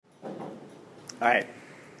All right.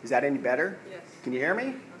 Is that any better? Yes. Can you hear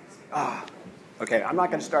me? Ah. Okay, I'm not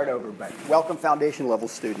going to start over, but welcome foundation level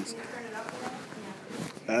students. Can you turn it up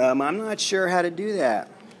a little? I'm not sure how to do that.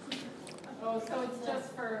 Oh, so it's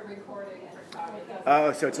just for recording for talking.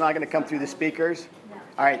 Oh, so it's not going to come through the speakers?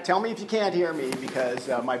 All right, tell me if you can't hear me because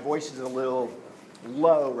my voice is a little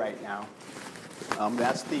low right now.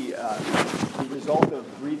 That's the result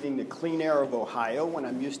of breathing the clean air of Ohio when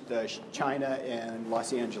I'm used to China and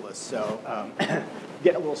Los Angeles. So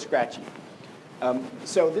getting a little scratchy.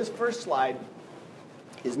 So this first slide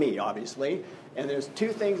is me, obviously. And there's two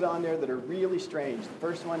things on there that are really strange. The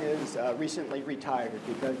first one is recently retired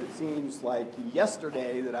because it seems like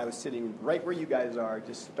yesterday that I was sitting right where you guys are,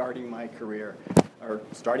 just starting my career, or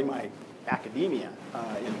starting my academia,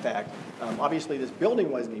 in fact. Obviously, this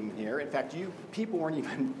building wasn't even here. In fact, you people weren't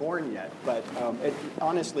even born yet. But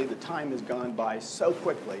honestly, the time has gone by so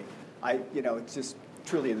quickly. It's just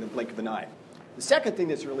truly in the blink of an eye. The second thing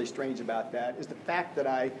that's really strange about that is the fact that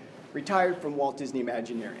I retired from Walt Disney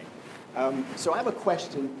Imagineering. So I have a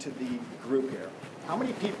question to the group here. How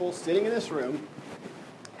many people sitting in this room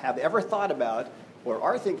have ever thought about or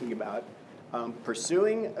are thinking about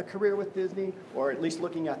pursuing a career with Disney, or at least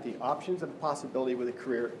looking at the options of a possibility with a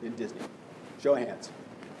career in Disney? Show of hands.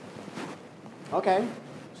 Okay,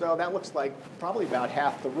 so that looks like probably about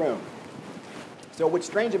half the room. So what's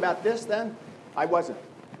strange about this then? I wasn't.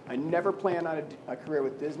 I never planned on a career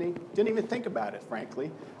with Disney. Didn't even think about it,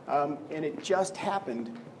 frankly. And it just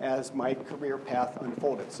happened as my career path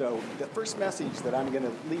unfolded. So the first message that I'm going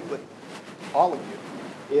to leave with all of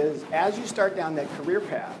you is as you start down that career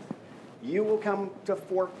path, you will come to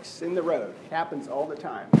forks in the road. It happens all the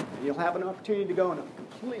time. And you'll have an opportunity to go in a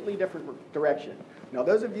completely different direction. Now,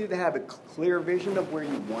 those of you that have a clear vision of where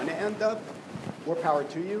you want to end up, more power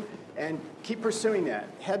to you. And keep pursuing that.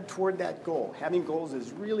 Head toward that goal. Having goals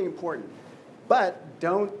is really important. But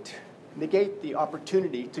don't negate the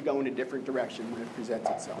opportunity to go in a different direction when it presents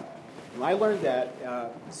itself. And I learned that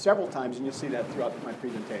several times, and you'll see that throughout my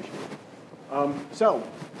presentation. So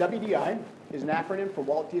WDI is an acronym for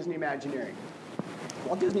Walt Disney Imagineering.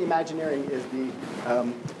 Walt Disney Imagineering is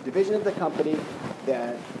the division of the company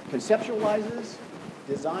that conceptualizes,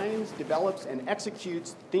 designs, develops, and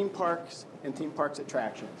executes theme parks and theme parks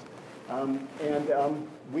attractions.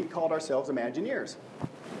 We called ourselves Imagineers.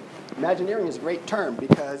 Imagineering is a great term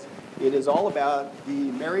because it is all about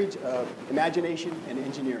the marriage of imagination and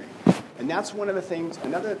engineering. And that's one of the things,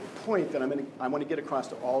 another point that I want to get across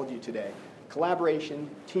to all of you today. Collaboration,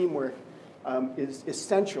 teamwork is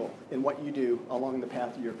essential in what you do along the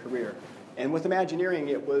path of your career. And with Imagineering,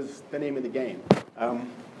 it was the name of the game.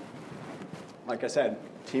 Like I said,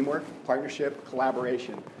 teamwork, partnership,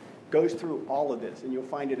 collaboration goes through all of this, and you'll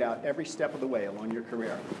find it out every step of the way along your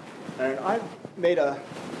career. And I've made a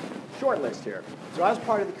short list here. So I was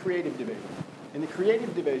part of the creative division. In the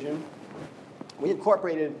creative division, we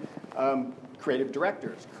incorporated creative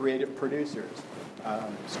directors, creative producers,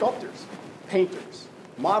 sculptors, painters,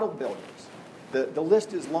 model builders. The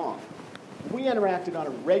list is long. We interacted on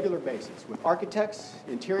a regular basis with architects,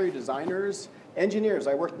 interior designers, engineers.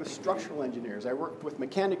 I worked with structural engineers. I worked with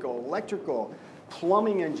mechanical, electrical,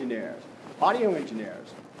 plumbing engineers, audio engineers,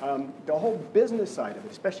 the whole business side of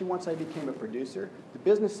it, especially once I became a producer. The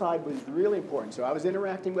business side was really important. So I was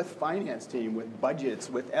interacting with finance team, with budgets,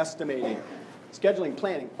 with estimating, scheduling,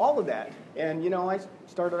 planning, all of that. And, I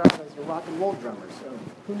started out as a rock and roll drummer, so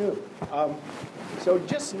who knew? So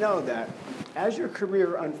just know that as your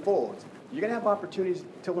career unfolds, you're going to have opportunities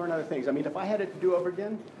to learn other things. I mean, if I had it to do over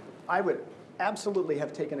again, I would absolutely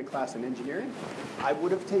have taken a class in engineering. I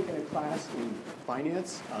would have taken a class in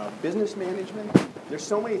finance, business management. There's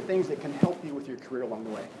so many things that can help you with your career along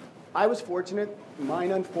the way. I was fortunate.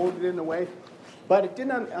 Mine unfolded in a way, but it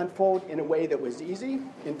didn't unfold in a way that was easy.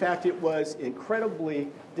 In fact, it was incredibly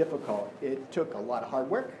difficult. It took a lot of hard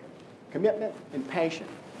work, commitment, and passion.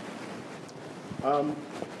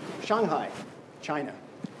 Shanghai, China.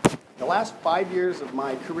 The last 5 years of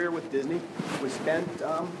my career with Disney was spent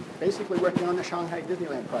basically working on the Shanghai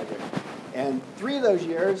Disneyland project. And 3 of those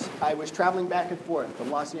years, I was traveling back and forth from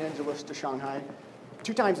Los Angeles to Shanghai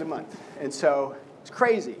 2 times a month. And so it's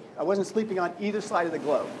crazy. I wasn't sleeping on either side of the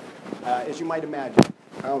globe, as you might imagine.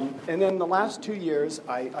 And then the last 2 years,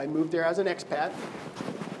 I moved there as an expat.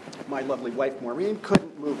 My lovely wife, Maureen,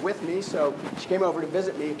 couldn't move with me, so she came over to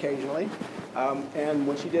visit me occasionally. And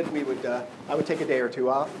when she did, I would take a day or 2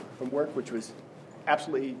 off from work, which was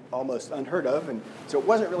absolutely almost unheard of. And so it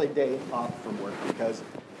wasn't really a day off from work because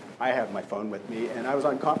I had my phone with me, and I was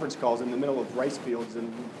on conference calls in the middle of rice fields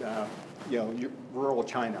in rural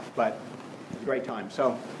China. But it was a great time.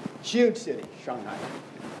 So huge city, Shanghai.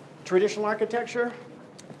 traditional architecture,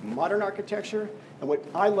 modern architecture, and what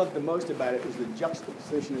I loved the most about it was the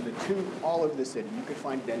juxtaposition of the two all over the city. You could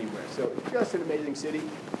find it anywhere. So it's just an amazing city.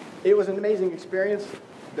 It was an amazing experience,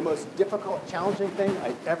 the most difficult, challenging thing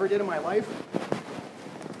I ever did in my life.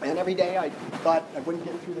 And every day I thought I wouldn't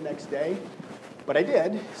get through the next day, but I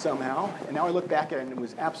did somehow. And now I look back at it and it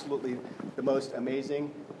was absolutely the most amazing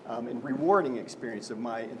and rewarding experience of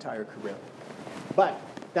my entire career. But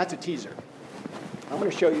that's a teaser. I'm going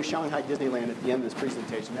to show you Shanghai Disneyland at the end of this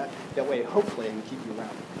presentation. That way, hopefully, I can keep you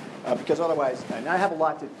around. Because otherwise, and I have a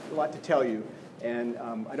lot to tell you, and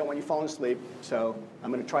I don't want you falling asleep, so I'm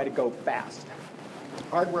going to try to go fast.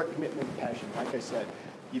 Hard work, commitment, passion. Like I said,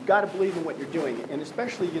 you've got to believe in what you're doing, and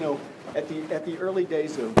especially, at the early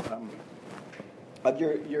days of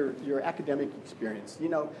your academic experience.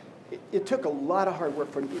 It took a lot of hard work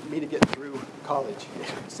for me to get through college.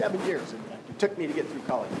 7 years, in fact, it took me to get through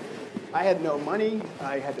college. I had no money.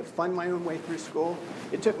 I had to fund my own way through school.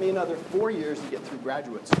 It took me another 4 years to get through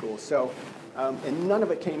graduate school. So, and none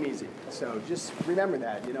of it came easy. So just remember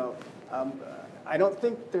that. I don't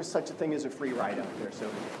think there's such a thing as a free ride out there. So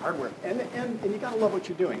hard work, and you got to love what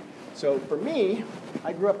you're doing. So for me,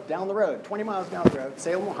 I grew up down the road, 20 miles down the road,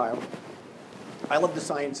 Salem, Ohio. I love the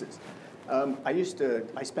sciences.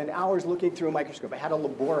 I spent hours looking through a microscope. I had a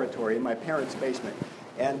laboratory in my parents' basement.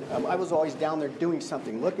 And I was always down there doing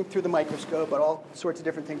something, looking through the microscope at all sorts of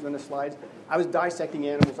different things on the slides. I was dissecting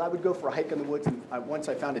animals. I would go for a hike in the woods, and once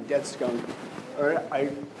I found a dead skunk, I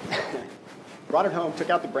brought it home, took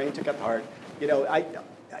out the brain, took out the heart.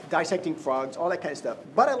 Dissecting frogs, all that kind of stuff.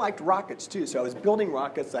 But I liked rockets, too, so I was building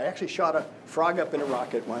rockets. I actually shot a frog up in a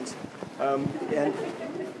rocket once.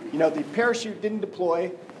 The parachute didn't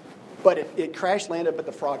deploy, but it crash landed, but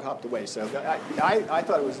the frog hopped away. So I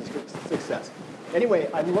thought it was a success. Anyway,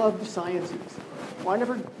 I love the sciences. Well, I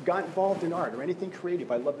never got involved in art or anything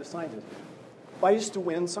creative. I love the sciences. I used to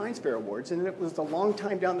win science fair awards, and it was a long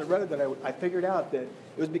time down the road that I figured out that it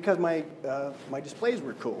was because my displays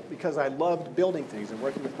were cool, because I loved building things and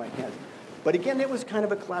working with my hands. But again, it was kind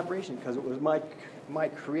of a collaboration, because it was my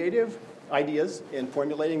creative ideas in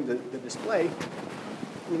formulating the display,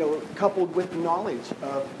 coupled with knowledge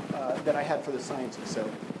that I had for the sciences. So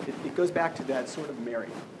it goes back to that sort of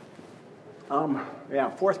marrying.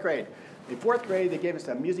 Fourth grade. In fourth grade, they gave us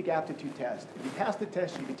a music aptitude test. If you passed the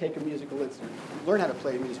test, you could take a musical instrument, learn how to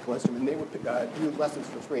play a musical instrument, and they would do lessons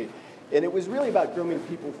for free. And it was really about grooming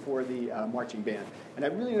people for the marching band. And I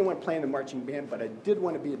really didn't want to play in the marching band, but I did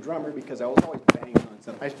want to be a drummer because I was always banging on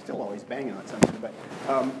something. I'm still always banging on something. But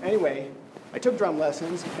anyway, I took drum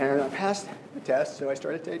lessons, and I passed the test, so I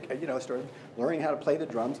started learning how to play the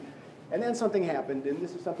drums. And then something happened, and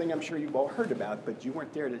this is something I'm sure you've all heard about, but you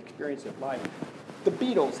weren't there to experience it live. The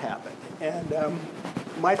Beatles happened, and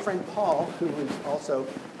my friend Paul, who was also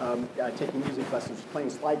taking music lessons, was playing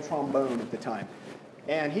slide trombone at the time.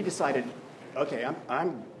 And he decided, okay,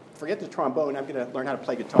 forget the trombone, I'm going to learn how to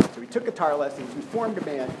play guitar. So we took guitar lessons, we formed a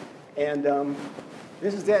band, and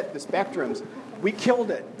this is it, the Spectrums. We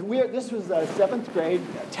killed it. This was a 7th grade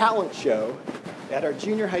talent show at our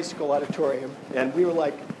junior high school auditorium, and we were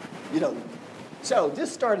like, so this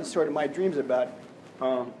started sort of my dreams about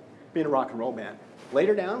being a rock and roll band.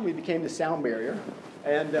 Later down, we became the Sound Barrier,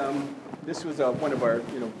 and this was one of our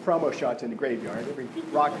promo shots in the graveyard. Every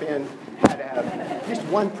rock band had to have at least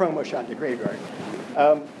one promo shot in the graveyard.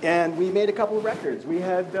 And we made a couple of records. We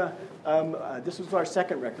had, this was our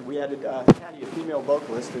second record. We added Patty, a female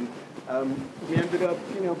vocalist, and we ended up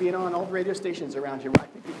being on all the radio stations around here. I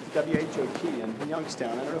think it was WHOT in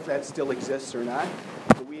Youngstown. I don't know if that still exists or not.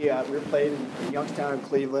 But we were playing in Youngstown,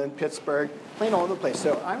 Cleveland, Pittsburgh, playing all over the place.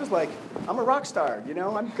 So I was like, I'm a rock star,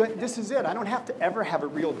 I'm good. This is it. I don't have to ever have a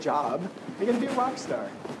real job. I'm going to be a rock star.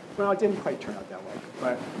 Well, it didn't quite turn out that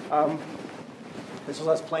way. But this was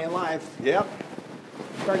us playing live. Yep.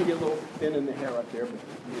 Starting to get a little thin in the hair up there.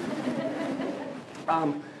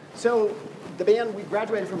 But, so the band, we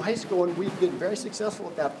graduated from high school, and we'd been very successful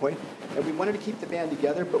at that point, and we wanted to keep the band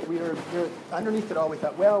together, but we were underneath it all, we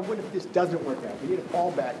thought, well, what if this doesn't work out? We need a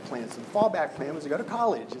fallback plan. So the fallback plan was to go to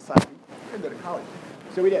college. It's like, we're going to go to college.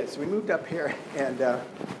 So we did. So we moved up here and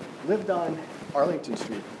lived on Arlington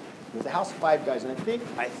Street. It was a house of 5 guys, and I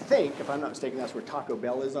think, if I'm not mistaken, that's where Taco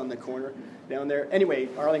Bell is on the corner down there. Anyway,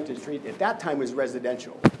 Arlington Street at that time was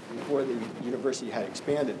residential before the university had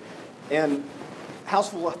expanded. And house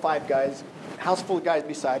full of 5 guys, house full of guys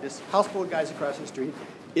beside us, house full of guys across the street.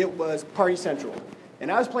 It was party central. And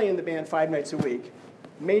I was playing in the band 5 nights a week,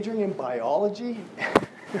 majoring in biology.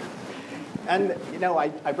 And,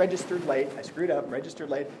 I registered late. I screwed up, registered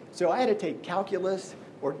late. So I had to take calculus,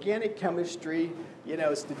 organic chemistry,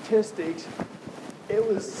 statistics. it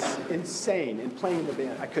was insane. And playing in the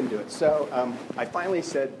band, I couldn't do it. So I finally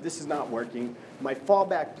said, this is not working. My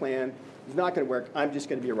fallback plan is not going to work. I'm just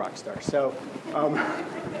going to be a rock star. So,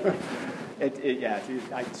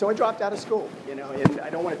 so I dropped out of school, you know. And I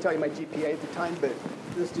don't want to tell you my GPA at the time, but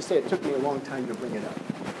let's just say it took me a long time to bring it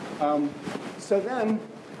up. So then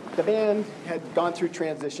the band had gone through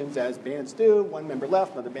transitions as bands do. One member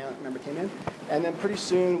left, another band member came in. And then pretty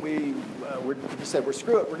soon we said,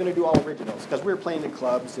 screw it, we're going to do all originals. Because we were playing in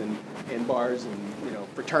clubs and bars and, you know,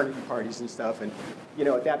 fraternity parties and stuff. And, you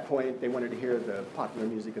know, at that point, they wanted to hear the popular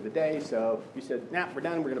music of the day. So we said, nah, we're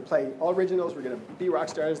done. We're going to play all originals. We're going to be rock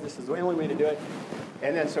stars. This is the only way to do it.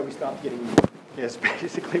 And then so we stopped getting, is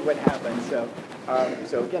basically what happened.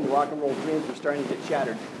 So again, the rock and roll dreams were starting to get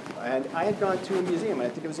shattered. And I had gone to a museum, and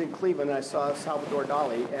I think it was in Cleveland, and I saw Salvador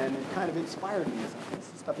Dali, and it kind of inspired me. This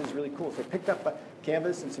stuff is really cool. So I picked up a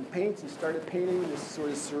canvas and some paints and started painting this sort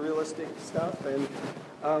of surrealistic stuff. And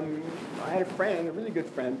I had a friend, a really good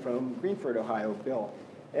friend from Greenford, Ohio, Bill.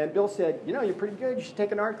 And Bill said, you know, you're pretty good. You should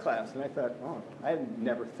take an art class. And I thought, oh, I had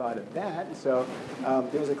never thought of that. And so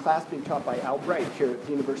there was a class being taught by Al Bright here at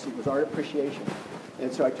the university. It was art appreciation.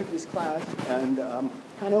 And so I took this class and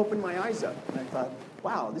kind of opened my eyes up. And I thought,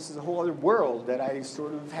 wow, this is a whole other world that I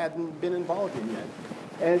sort of hadn't been involved in yet.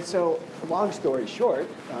 And so, long story short,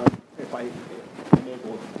 if I'm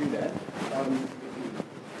able to do that,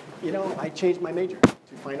 you know, I changed my major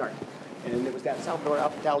to fine art. And it was that Salvador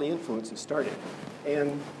Dali influence that started.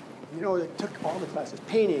 And, you know, I took all the classes,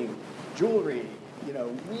 painting, jewelry, you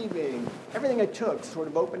know, weaving, everything I took sort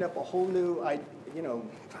of opened up a whole new, you know,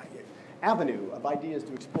 avenue of ideas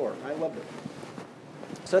to explore. I loved it.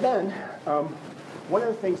 So then, one of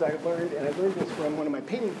the things I learned, and I learned this from one of my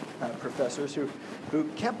painting professors who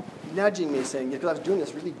kept nudging me, saying, because I was doing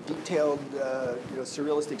this really detailed, you know,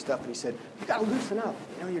 surrealistic stuff, and he said, you got to loosen up.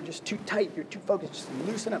 You know, you're just too tight, you're too focused, just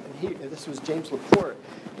loosen up. And this was James Laporte,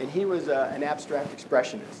 and he was an abstract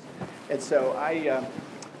expressionist. And so I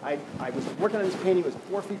was working on this painting. It was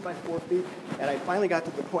 4 feet by 4 feet, and I finally got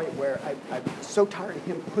to the point where I was so tired of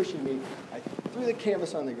him pushing me, I threw the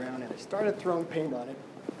canvas on the ground, and I started throwing paint on it.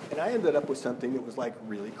 And I ended up with something that was like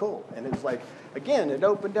really cool. And it was like, again, it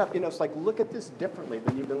opened up, you know, it's like, look at this differently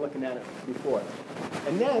than you've been looking at it before.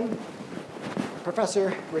 And then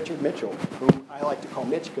Professor Richard Mitchell, whom I like to call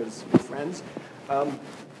Mitch because we're friends,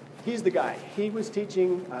 he's the guy. He was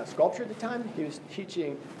teaching sculpture at the time. He was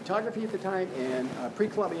teaching photography at the time and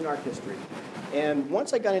pre-Columbian art history. And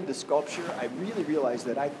once I got into sculpture, I really realized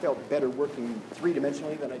that I felt better working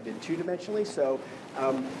three-dimensionally than I did two-dimensionally. So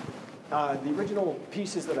the original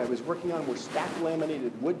pieces that I was working on were stacked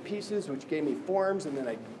laminated wood pieces, which gave me forms, and then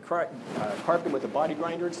I carved them with a body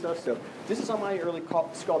grinder and stuff. So this is on my early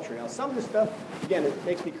sculpture. Now, some of the stuff, again, it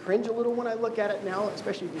makes me cringe a little when I look at it now,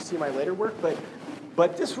 especially if you see my later work.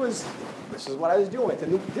 But this is what I was doing.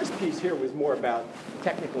 And this piece here was more about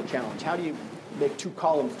technical challenge. How do you make two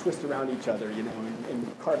columns twist around each other, you know,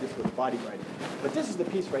 and carve this with a body grinder? But this is the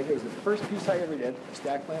piece right here. It was the first piece I ever did,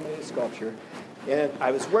 stacked laminated sculpture. And I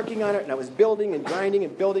was working on it, and I was building and grinding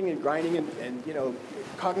and building and grinding and you know,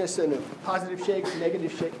 cognizant of positive shapes,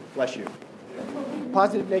 negative shape, bless you.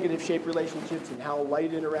 Positive, negative shape relationships and how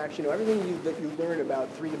light interaction, everything that you learn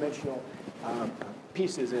about three-dimensional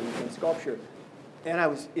pieces in sculpture.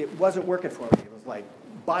 And it wasn't working for me. It was like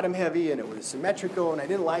bottom heavy, and it was symmetrical, and I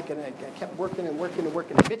didn't like it, and I kept working and working and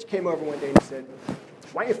working. And Mitch came over one day and said,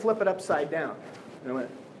 why don't you flip it upside down? And I went,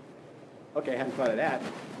 okay, I hadn't thought of that.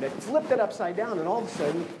 And I flipped it upside down, and all of a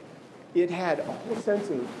sudden, it had a whole sense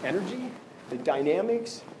of energy, the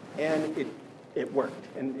dynamics, and it worked.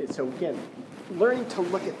 And so again, learning to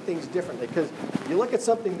look at things differently, because you look at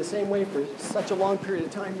something the same way for such a long period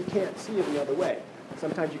of time, you can't see it the other way.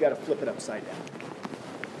 Sometimes you got to flip it upside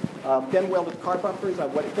down. Then welded car bumpers. I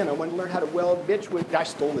wanted to learn how to weld. I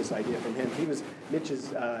stole this idea from him.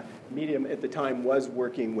 Mitch's medium at the time was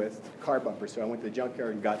working with car bumpers, so I went to the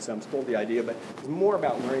junkyard and got some, stole the idea, but it was more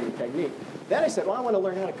about learning the technique. Then I said, well, I want to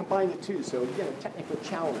learn how to combine the two. So again, a technical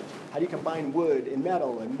challenge. How do you combine wood and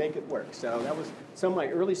metal and make it work? So that was some of my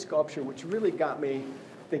early sculpture, which really got me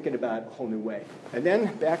thinking about a whole new way. And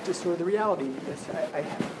then back to sort of the reality.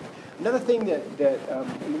 Another thing and the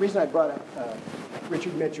reason I brought up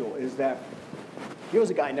Richard Mitchell is that he was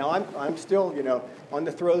a guy. Now I'm still, you know, on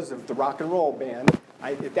the throes of the rock and roll band.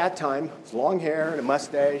 At that time, it was long hair and a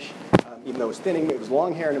mustache. Even though it was thinning, it was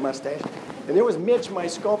long hair and a mustache. And there was Mitch, my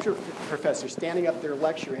sculpture professor, standing up there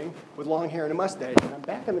lecturing with long hair and a mustache. And I'm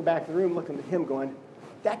back in the back of the room looking at him going,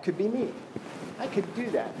 that could be me. I could do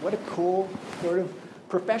that. What a cool sort of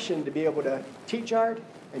profession to be able to teach art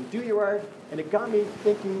and do your art, and it got me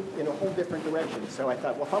thinking in a whole different direction. So I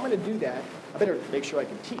thought, well, if I'm going to do that, I better make sure I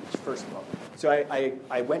can teach, first of all. So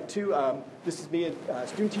I went to, this is me,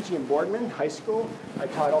 student teaching in Boardman High School. I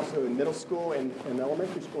taught also in middle school and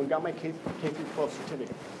elementary school and got my K through 12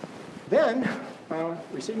 certificate. Then,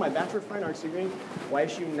 received my Bachelor of Fine Arts degree,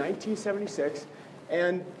 YSU in 1976,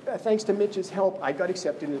 and thanks to Mitch's help, I got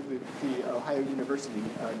accepted into the Ohio University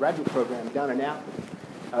graduate program down in Athens.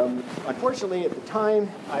 Unfortunately, at the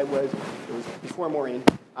time, it was before Maureen,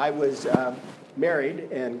 I was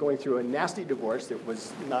married and going through a nasty divorce that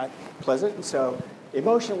was not pleasant, and so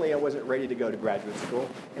emotionally I wasn't ready to go to graduate school,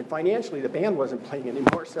 and financially the band wasn't playing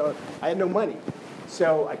anymore, so I had no money.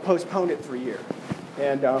 So I postponed it for a year.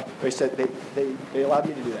 And they said they allowed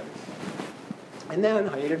me to do that. And then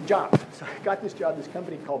I needed a job. So I got this job, this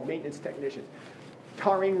company called Maintenance Technicians.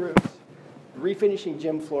 Tarring roofs, refinishing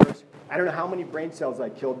gym floors. I don't know how many brain cells I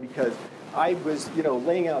killed because I was,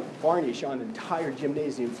 laying out varnish on the entire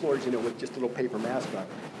gymnasium floors, with just a little paper mask on.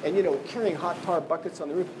 And, carrying hot tar buckets on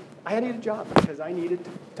the roof. I had to get a job because I needed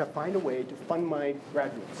to find a way to fund my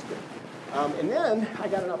graduate school. And then I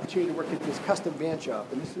got an opportunity to work at this custom van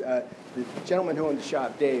shop. And this, the gentleman who owned the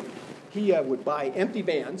shop, Dave, he would buy empty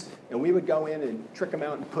vans, and we would go in and trick them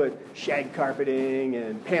out and put shag carpeting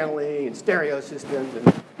and paneling and stereo systems.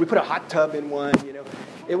 And we put a hot tub in one,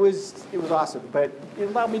 It was awesome. But it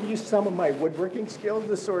allowed me to use some of my woodworking skills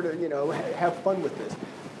to sort of, have fun with this.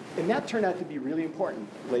 And that turned out to be really important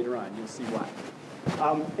later on. You'll see why.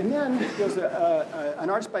 And then there was an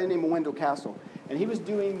artist by the name of Wendell Castle. And he was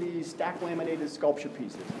doing these stack laminated sculpture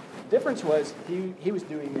pieces. The difference was he was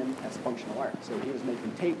doing them as functional art. So he was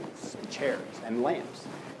making tables and chairs and lamps.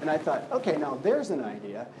 And I thought, okay, now there's an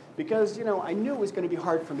idea. Because, I knew it was going to be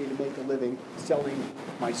hard for me to make a living selling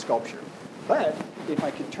my sculpture. But if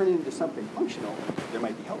I could turn it into something functional, there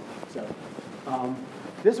might be hope. So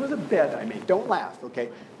this was a bed I made. Don't laugh, okay?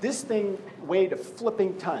 This thing weighed a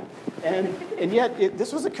flipping ton. And yet,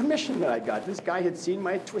 this was a commission that I got. This guy had seen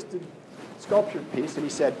my twisted sculpture piece, and he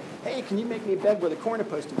said, hey, can you make me a bed with a corner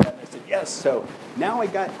post in that? And I said, yes. So now I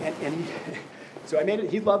got, and he, so I made it.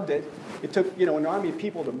 He loved it. It took, an army of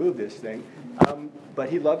people to move this thing. But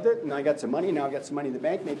he loved it, and I got some money. Now I got some money in the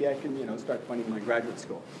bank. Maybe I can, start funding my graduate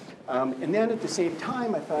school. And then at the same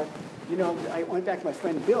time, I thought, I went back to my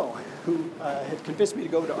friend Bill, who had convinced me to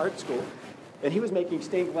go to art school. And he was making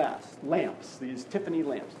stained glass lamps, these Tiffany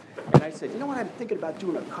lamps. And I said, you know what, I'm thinking about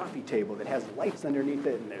doing a coffee table that has lights underneath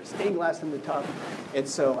it, and there's stained glass in the top. And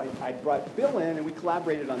so I brought Bill in, and we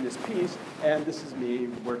collaborated on this piece. And this is me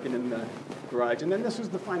working in the garage. And then this was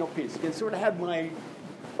the final piece. It sort of had my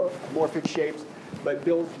morphic shapes, but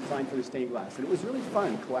Bill's design for the stained glass. And it was really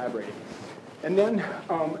fun collaborating. And then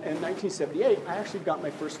in 1978, I actually got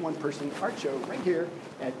my first one-person art show right here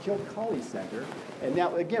at Kilcolly Center. And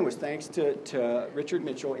that, again, was thanks to Richard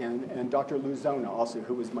Mitchell and Dr. Lou Zona, also,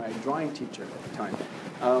 who was my drawing teacher at the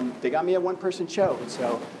time. They got me a one-person show. And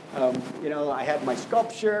so, I had my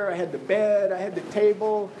sculpture, I had the bed, I had the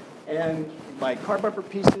table, and my car bumper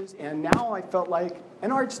pieces. And now I felt like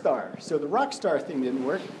an art star. So the rock star thing didn't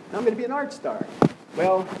work. Now I'm going to be an art star.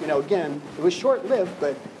 Well, again, it was short-lived,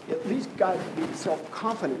 but at least got me the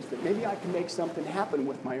self-confidence that maybe I can make something happen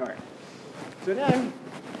with my art. So then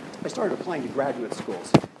I started applying to graduate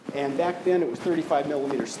schools. And back then it was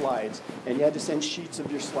 35mm slides, and you had to send sheets of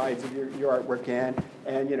your slides of your artwork in,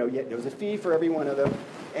 and there was a fee for every one of them.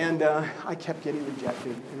 And I kept getting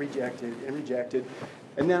rejected and rejected and rejected.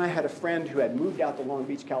 And then I had a friend who had moved out to Long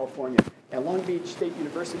Beach, California. And Long Beach State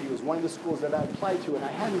University was one of the schools that I applied to, and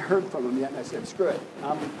I hadn't heard from him yet, and I said, screw it,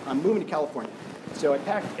 I'm moving to California. So I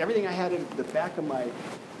packed everything I had in the back of my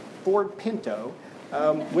Ford Pinto,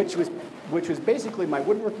 which was basically my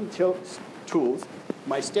woodworking tools,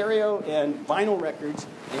 my stereo and vinyl records,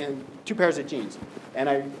 and 2 pairs of jeans. And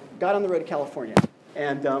I got on the road to California.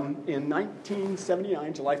 And in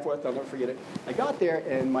 1979, July 4th, I'll never forget it, I got there,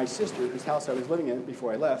 and my sister, whose house I was living in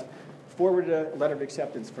before I left, forwarded a letter of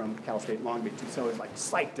acceptance from Cal State Long Beach. And so it was like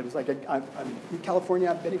psyched. It was like, I'm in California,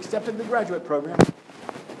 I've been accepted to the graduate program.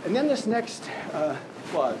 And then this next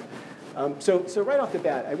clause. So right off the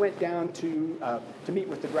bat, I went down to meet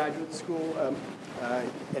with the graduate school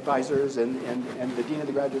advisors and the dean of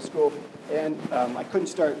the graduate school. And I couldn't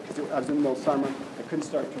start, because I was in the middle of summer, I couldn't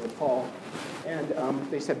start till the fall. And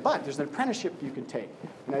they said, but there's an apprenticeship you can take.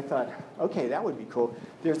 And I thought, okay, that would be cool.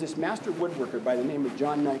 There's this master woodworker by the name of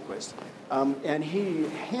John Nyquist. And he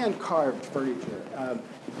hand-carved furniture.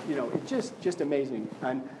 It's just amazing.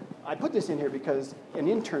 And I put this in here because an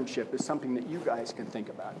internship is something that you guys can think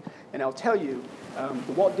about. And I'll tell you,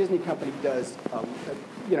 the Walt Disney Company does,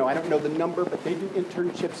 I don't know the number, but they do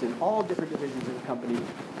internships in all different divisions of the company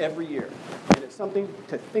every year. And it's something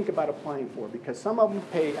to think about applying for, because some of them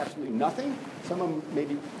pay absolutely nothing, some of them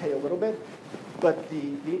maybe pay a little bit, but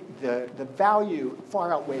the value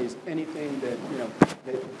far outweighs anything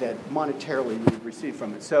that monetarily you receive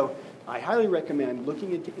from it. So I highly recommend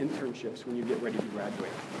looking into internships when you get ready to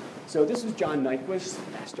graduate. So this is John Nyquist,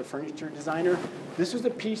 master furniture designer. This was a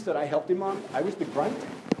piece that I helped him on. I was the grunt.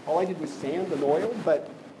 All I did was sand and oil, but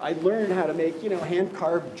I learned how to make,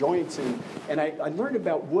 hand-carved joints, and I learned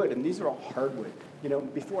about wood, and these are all hardwood.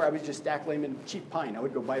 Before I was just stack laying cheap pine. I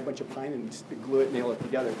would go buy a bunch of pine and just glue it, nail it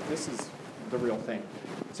together. This is the real thing.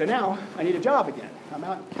 So now I need a job again. I'm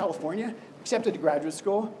out in California, accepted to graduate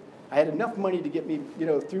school. I had enough money to get me,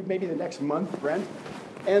 through maybe the next month rent,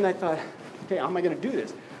 and I thought, okay, how am I going to do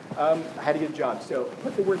this? I had to get a job. So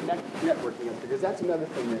put the word networking up, because that's another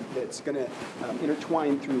thing that's going to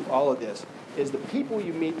intertwine through all of this, is the people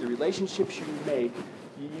you meet, the relationships you make,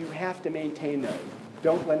 you have to maintain those.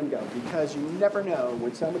 Don't let them go, because you never know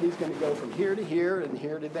when somebody's going to go from here to here and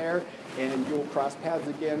here to there, and you'll cross paths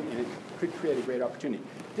again, and it could create a great opportunity.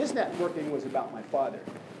 This networking was about my father.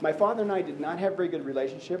 My father and I did not have a very good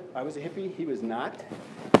relationship. I was a hippie, he was not.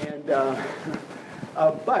 And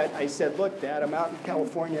but I said, look, Dad, I'm out in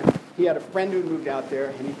California. He had a friend who moved out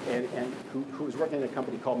there and who was working in a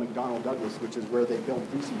company called McDonnell Douglas, which is where they build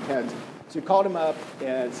DC-10s. So he called him up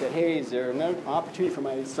and said, hey, is there an opportunity for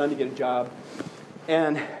my son to get a job?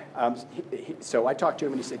 And so I talked to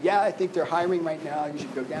him, and he said, yeah, I think they're hiring right now. You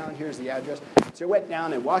should go down. Here's the address. So I went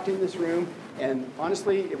down and walked in this room, and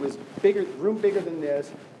honestly, it was bigger, room bigger than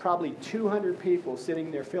this, probably 200 people sitting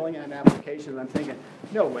there filling out an application, and I'm thinking,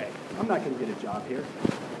 no way, I'm not going to get a job here.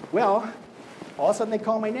 Well, all of a sudden they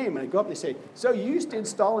call my name, and I go up and they say, so you used to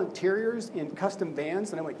install interiors in custom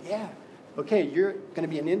vans? And I went, yeah. Okay, you're going to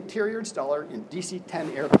be an interior installer in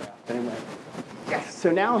DC-10 aircraft. And I went, yes. So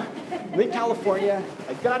now I'm in California,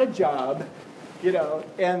 I got a job,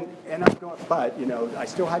 and I'm going, but, I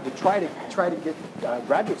still had to try to get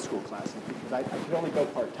graduate school classes, because I could only go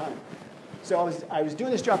part-time. So I was doing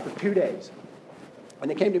this job for 2 days, and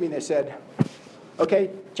they came to me and they said, okay,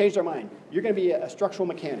 changed our mind. You're going to be a structural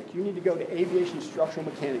mechanic. You need to go to aviation structural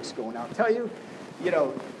mechanics school. And I'll tell you,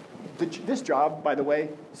 this job, by the way,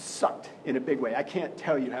 sucked in a big way. I can't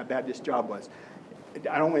tell you how bad this job was.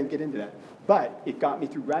 I don't want to get into that. But it got me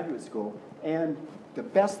through graduate school, and the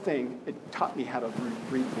best thing, it taught me how to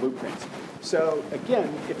read blueprints. So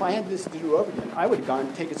again, if I had this to do over again, I would have gone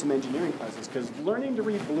and taken some engineering classes, because learning to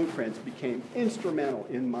read blueprints became instrumental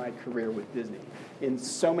in my career with Disney in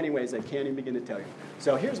so many ways I can't even begin to tell you.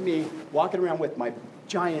 So here's me walking around with my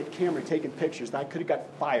giant camera taking pictures. I could have got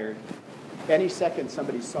fired any second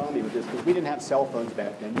somebody saw me with this, because we didn't have cell phones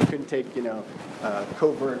back then. You couldn't take,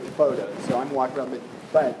 covert photos. So I'm walking around with,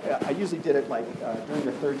 but I usually did it like during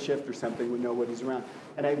the third shift or something when nobody's around.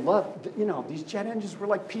 And I loved, these jet engines were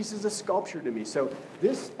like pieces of sculpture to me. So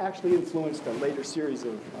this actually influenced a later series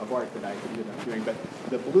of art that I ended up doing. But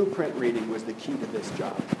the blueprint reading was the key to this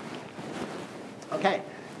job. Okay.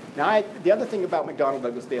 Now, the other thing about McDonnell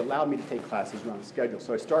Douglas, they allowed me to take classes around the schedule.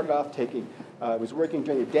 So I started off I was working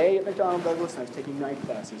during the day at McDonnell Douglas, and I was taking night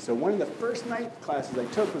classes. So one of the first night classes I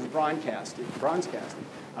took was bronze casting.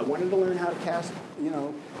 I wanted to learn how to cast,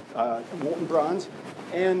 molten bronze.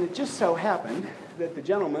 And it just so happened that the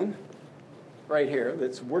gentleman right here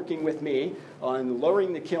that's working with me on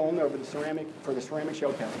lowering the kiln over for the ceramic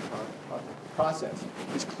shell casting process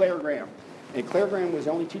is Claire Graham. And Claire Graham was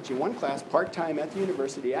only teaching one class part-time at the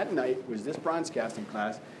university at night, was this bronze casting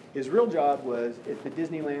class. His real job was at the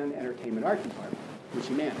Disneyland Entertainment Art Department, which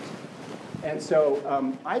he managed. And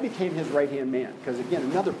so I became his right-hand man, because again,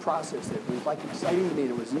 another process that was like exciting to me,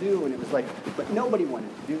 and it was new, and it was like, but nobody wanted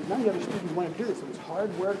to do it. None of the other students wanted to do this. It was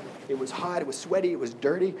hard work, it was hot, it was sweaty, it was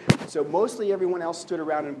dirty. So mostly everyone else stood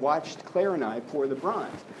around and watched Claire and I pour the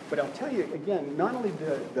bronze. But I'll tell you, again, not only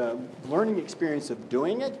the learning experience of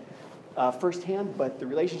doing it, firsthand, but the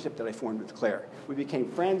relationship that I formed with Claire. We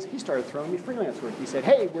became friends. He started throwing me freelance work. He said,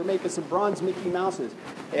 hey, we're making some bronze Mickey Mouses.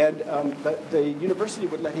 And but the university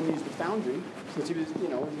would let him use the foundry, since he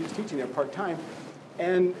was teaching there part-time.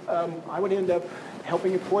 And I would end up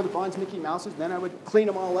helping him pour the bronze Mickey Mouses. Then I would clean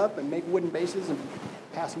them all up and make wooden bases and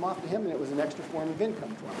pass them off to him, and it was an extra form of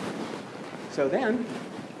income for him. So then,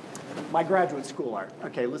 my graduate school art.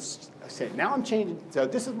 Okay, let's say, now I'm changing. So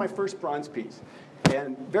this is my first bronze piece.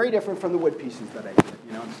 And very different from the wood pieces that I did.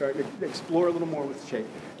 I'm starting to explore a little more with shape.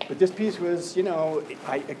 But this piece was,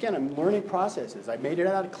 again, I'm learning processes. I made it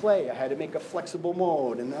out of clay. I had to make a flexible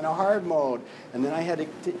mold and then a hard mold. And then I had to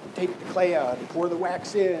take the clay out and pour the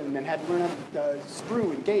wax in and then had to learn how to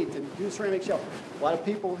sprue and gate and do a ceramic shell. A lot of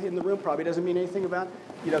people in the room probably doesn't mean anything about,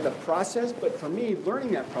 the process. But for me,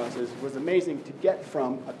 learning that process was amazing to get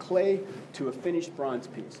from a clay to a finished bronze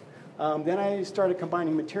piece. Then I started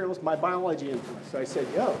combining materials, my biology influence. So I said,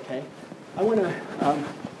 okay, I want to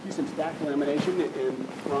use some stack lamination in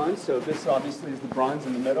bronze. So this obviously is the bronze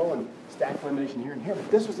in the middle and stack lamination here and here. But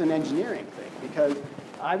this was an engineering thing because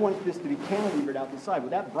I wanted this to be cantilevered out the side. Well,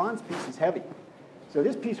 that bronze piece is heavy. So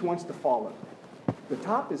this piece wants to follow. The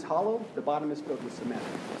top is hollow, the bottom is filled with cement.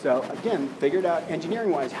 So again, figured out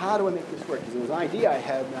engineering-wise, how do I make this work? Because it was an idea I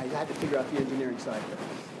had, and I had to figure out the engineering side of it.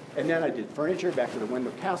 And then I did furniture, back to the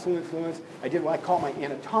Wendell Castle influence. I did what I call my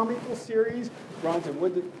anatomical series, bronze and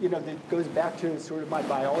wood, that goes back to sort of my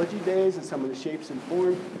biology days and some of the shapes and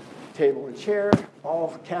form, table and chair,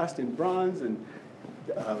 all cast in bronze and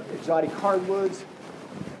exotic hardwoods.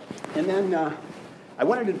 And then I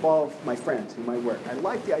wanted to involve my friends in my work. I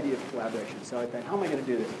liked the idea of collaboration, so I thought, how am I going to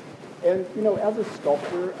do this? And, as a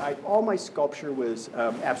sculptor, all my sculpture was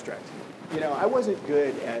abstract. I wasn't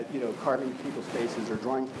good at, carving people's faces or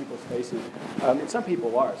drawing people's faces. And some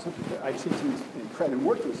people are. I've seen and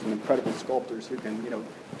worked with some incredible sculptors who can,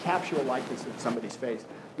 capture a likeness of somebody's face.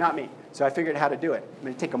 Not me. So I figured out how to do it. I'm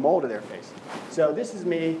going to take a mold of their face. So this is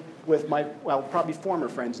me with my, probably former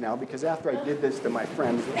friends now, because after I did this to my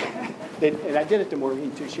friends, and I did it to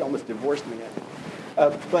Maureen too, she almost divorced me.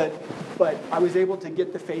 But I was able to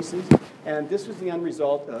get the faces, and this was the end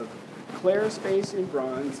result of Claire's face in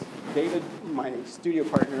bronze, David, my studio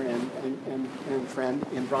partner and friend,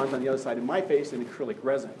 in bronze on the other side, and my face in acrylic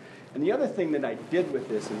resin. And the other thing that I did with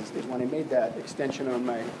this is when I made that extension on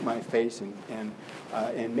my face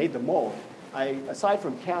and made the mold, aside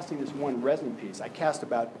from casting this one resin piece, I cast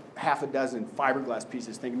about half a dozen fiberglass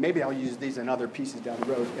pieces, thinking maybe I'll use these in other pieces down the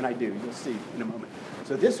road, and I do. You'll see in a moment.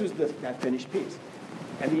 So this was that finished piece.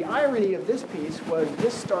 And the irony of this piece was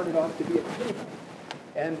this started off to be a table.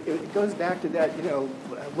 And it goes back to that,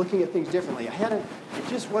 looking at things differently. It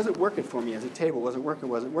just wasn't working for me as a table. Wasn't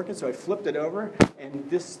working, so I flipped it over, and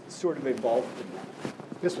this sort of evolved from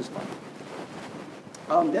that. This was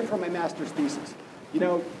fun. Then for my master's thesis,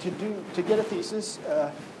 to get a thesis,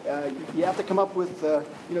 you have to come up with,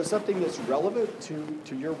 something that's relevant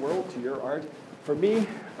to your world, to your art. For me,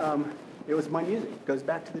 it was my music. It goes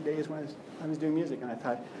back to the days when I was doing music, and I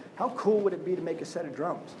thought, how cool would it be to make a set of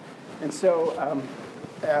drums? And so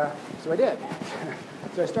I did.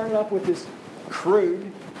 So I started off with this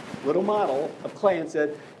crude little model of clay and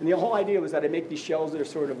the whole idea was that I make these shells that are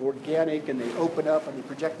sort of organic and they open up and they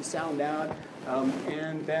project the sound down.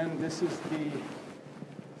 And then this is the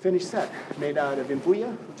finished set made out of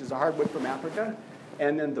imbuya, which is a hardwood from Africa.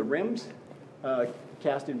 And then the rims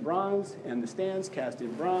cast in bronze and the stands cast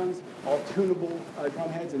in bronze, all tunable drum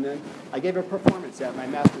heads. And then I gave a performance at my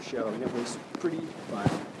master show, and it was pretty fun.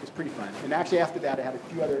 It was pretty fun. And actually after that, I had a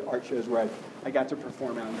few other art shows where I got to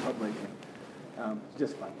perform out in public.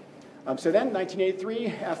 Just fun. So then, 1983,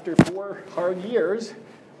 after 4 hard years,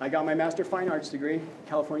 I got my Master of Fine Arts degree,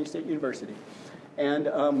 California State University. And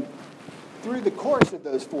through the course of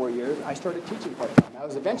those 4 years, I started teaching part-time. I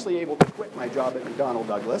was eventually able to quit my job at McDonnell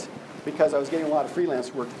Douglas because I was getting a lot of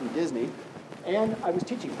freelance work through Disney, and I was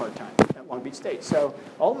teaching part-time at Long Beach State. So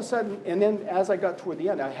all of a sudden, and then as I got toward the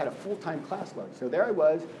end, I had a full-time class load. So there I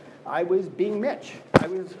was being Mitch.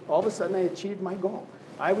 All of a sudden, I achieved my goal.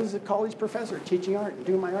 I was a college professor teaching art and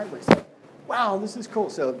doing my artwork. So, wow, this is cool.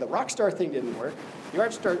 So the rock star thing didn't work. The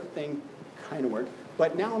art star thing kind of worked.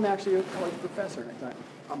 But now I'm actually a college professor. And I thought,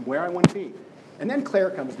 I'm where I want to be. And then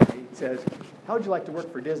Claire comes to me and says, how would you like to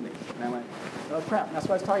work for Disney? And I went, oh, crap. And that's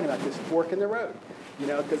what I was talking about, this fork in the road.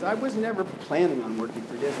 Because I was never planning on working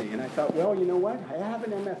for Disney. And I thought, well, you know what? I have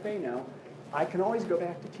an MFA now. I can always go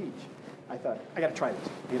back to teach. I thought, I got to try this.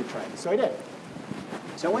 I got to try this. So I did.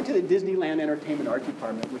 So I went to the Disneyland Entertainment Art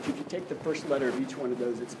Department, which if you take the first letter of each one of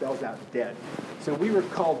those, it spells out dead. So we were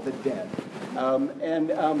called the Dead. I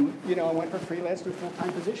went for freelance to a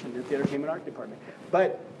full-time position at the Entertainment Art Department.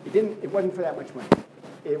 But it wasn't for that much money.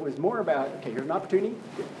 It was more about, okay, here's an opportunity,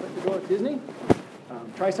 to go at Disney,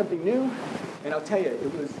 try something new, and I'll tell you,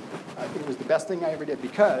 it was the best thing I ever did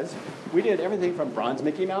because we did everything from bronze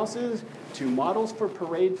Mickey Mouses to models for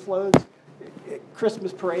parade floats,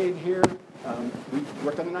 Christmas parade here. We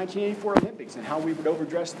worked on the 1984 Olympics and how we would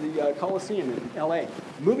overdress the Coliseum in LA.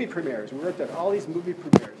 Movie premieres. We worked on all these movie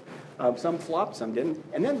premieres. Some flopped, some didn't.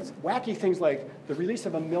 And then wacky things like the release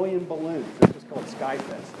of 1 million balloons. This was called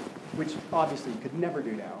Skyfest, which obviously you could never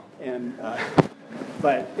do now. And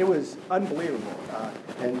but it was unbelievable.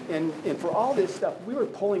 And for all this stuff, we were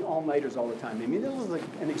pulling all-nighters all the time. I mean, this was like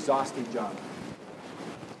an exhausting job.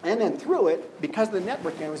 And then through it, because of the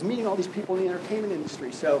networking, I was meeting all these people in the entertainment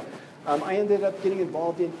industry. So I ended up getting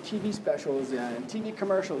involved in TV specials and TV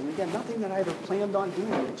commercials. And again, nothing that I ever planned on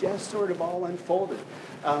doing. It just sort of all unfolded.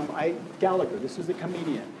 Gallagher, this was a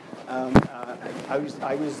comedian. I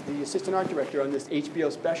was the assistant art director on this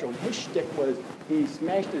HBO special, and his shtick was he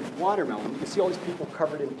smashed his watermelon. You can see all these people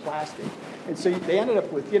covered in plastic. And so they ended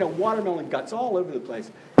up with, watermelon guts all over the place.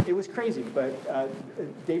 It was crazy, but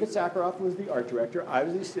David Sakharov was the art director. I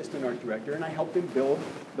was the assistant art director, and I helped him build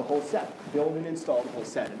the whole set, build and install the whole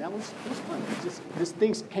set. And it was fun. This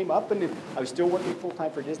thing came up, and I was still working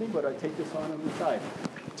full-time for Disney, but I'd take this on the side.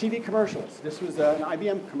 TV commercials. This was an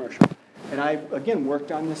IBM commercial. And I, again,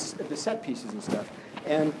 worked on the set pieces and stuff.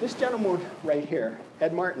 And this gentleman right here,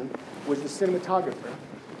 Ed Martin, was the cinematographer.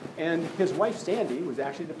 And his wife, Sandy, was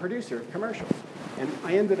actually the producer of commercials. And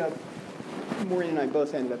I ended up, Maureen and I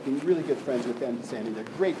both ended up being really good friends with Ed and Sandy. They're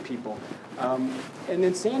great people. And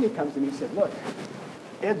then Sandy comes to me and said, look,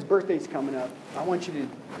 Ed's birthday's coming up. I want you to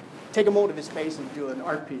take a mold of his face and do an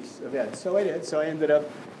art piece of Ed. So I did. So I ended up,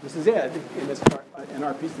 this is Ed in this an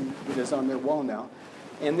art piece that is on their wall now.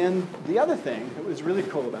 And then the other thing that was really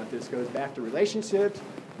cool about this goes back to relationships,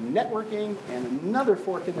 networking, and another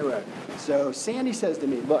fork in the road. So Sandy says to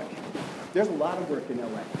me, look, there's a lot of work in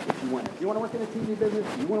LA if you want it. If you want to work in the TV business,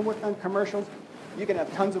 if you want to work on commercials, you can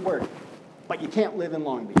have tons of work, but you can't live in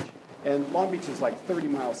Long Beach. And Long Beach is like 30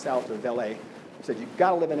 miles south of LA. I said, you've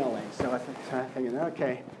got to live in LA. So I'm thinking,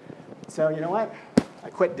 okay. So you know what?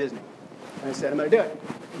 I quit Disney. And I said, I'm going to do it.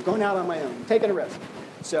 I'm going out on my own. I'm taking a risk.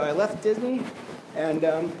 So I left Disney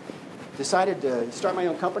and decided to start my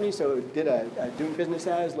own company. So did doing business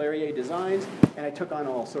as Larry A. Designs, and I took on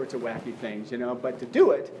all sorts of wacky things, But to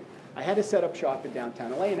do it, I had to set up shop in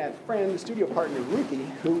downtown LA, and I had a friend, the studio partner, Ruthie,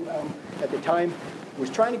 who at the time was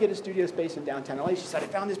trying to get a studio space in downtown LA. She said, I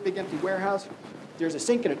found this big empty warehouse. There's a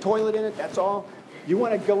sink and a toilet in it, that's all. You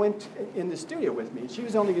want to go in the studio with me? And she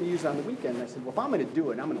was only going to use it on the weekend. And I said, well, if I'm going to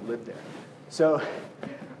do it, I'm going to live there. So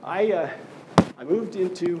I moved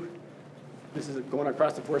into, this is going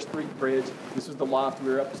across the 4th Street Bridge. This was the loft.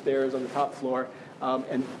 We were upstairs on the top floor.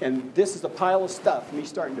 And this is a pile of stuff, me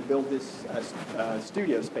starting to build this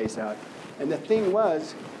studio space out. And the thing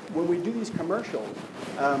was, when we do these commercials,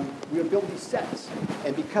 we would build these sets.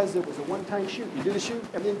 And because it was a one-time shoot, you do the shoot,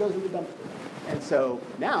 everything goes in the dumpster. And so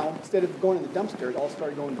now, instead of going in the dumpster, it all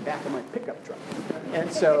started going in the back of my pickup truck. And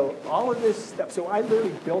so all of this stuff, so I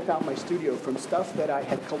literally built out my studio from stuff that I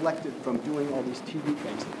had collected from doing all these TV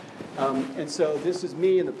things. And so this is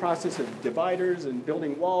me in the process of dividers and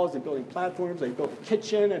building walls and building platforms. I built a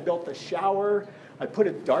kitchen, I built a shower, I put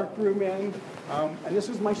a dark room in, and this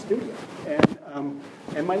was my studio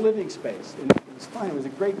and my living space. And it was fun. It was a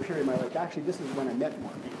great period of my life. Actually, this is when I met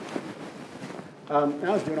Marty. And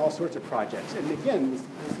I was doing all sorts of projects. And again, this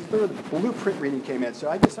is where the blueprint reading came in. So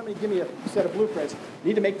I just, somebody give me a set of blueprints,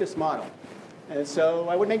 need to make this model. And so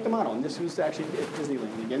I would make the model. And this was actually at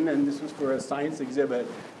Disneyland again. And this was for a science exhibit.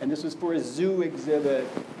 And this was for a zoo exhibit.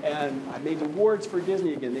 And I made awards for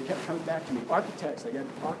Disney again. They kept coming back to me. Architects, I got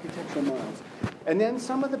architectural models. And then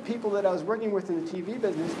some of the people that I was working with in the TV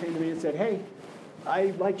business came to me and said, hey,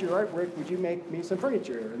 I liked your artwork, would you make me some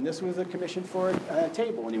furniture? And this was a commission for a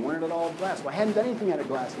table, and he wanted it all glass. Well, I hadn't done anything out of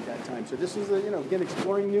glass at that time, so this was, again,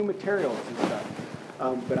 exploring new materials and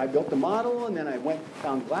stuff. But I built the model, and then I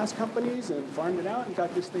found glass companies and farmed it out and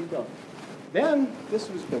got this thing built. Then,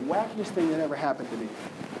 this was the wackiest thing that ever happened to me.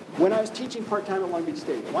 When I was teaching part-time at Long Beach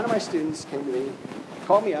State, one of my students came to me,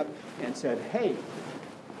 called me up, and said, hey,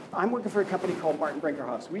 I'm working for a company called Martin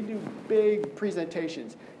Brinkerhoffs. We do big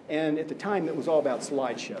presentations. And at the time, it was all about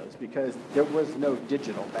slideshows because there was no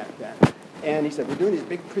digital back then. And he said, we're doing these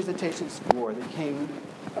big presentations for the king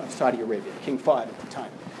of Saudi Arabia, King Fahd at the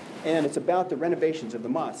time. And it's about the renovations of the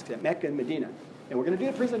mosques at Mecca and Medina. And we're going to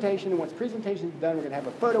do the presentation, and once the presentation is done, we're going to have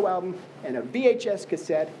a photo album and a VHS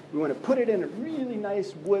cassette. We want to put it in a really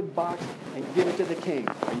nice wood box and give it to the king.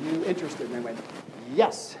 Are you interested? And I went,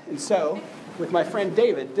 yes. And so, with my friend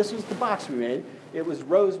David, this was the box we made. It was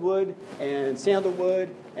rosewood and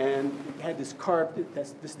sandalwood, and it had this carved,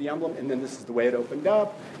 this is the emblem, and then this is the way it opened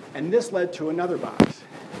up. And this led to another box,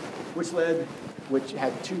 which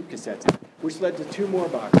had 2 cassettes in it, which led to 2 more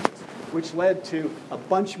boxes. which led to a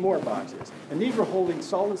bunch more boxes. And these were holding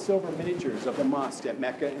solid silver miniatures of the mosques at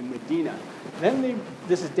Mecca and Medina.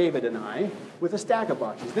 This is David and I, with a stack of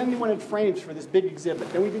boxes. Then they wanted frames for this big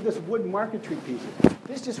exhibit. Then we did this wood marquetry pieces.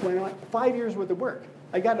 This just went on 5 years worth of work.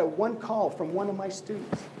 I got one call from one of my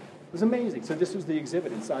students. It was amazing. So this was the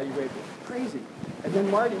exhibit in Saudi Arabia. Crazy. And then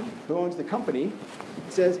Marty, who owns the company,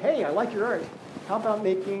 says, hey, I like your art. How about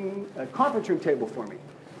making a conference room table for me?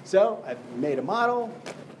 So I made a model,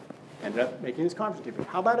 ended up making this conference table.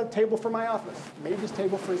 How about a table for my office? Made this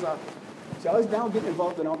table for his office. So I was now getting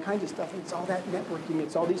involved in all kinds of stuff. And it's all that networking.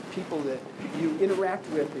 It's all these people that you interact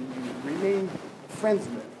with and you remain friends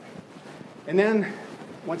with. And then,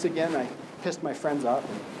 once again, I pissed my friends off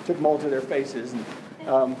and took mold to their faces.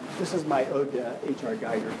 And this is my ode to H.R.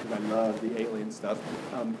 Geiger, because I love the alien stuff.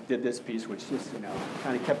 Did this piece, which just,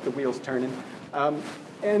 kind of kept the wheels turning.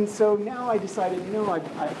 And so now I decided,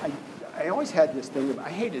 I always had this thing of, I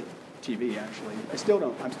hated TV, actually. I still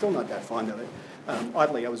don't. I'm still not that fond of it.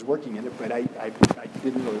 Oddly, I was working in it, but I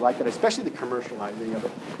didn't really like it, especially the commercializing of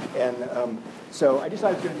it. And so I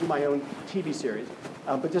decided I was going to do my own TV series.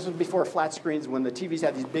 But this was before flat screens, when the TVs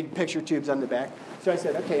had these big picture tubes on the back. So I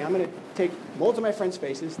said, okay, I'm going to take molds of my friends'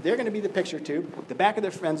 faces. They're going to be the picture tube. The back of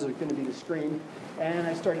their friends are going to be the screen. And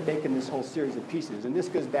I started making this whole series of pieces. And this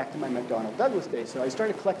goes back to my McDonnell Douglas days. So I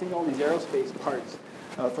started collecting all these aerospace parts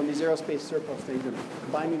from these aerospace surplus things and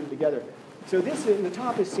combining them together. So this in the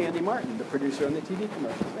top is Sandy Martin, the producer on the TV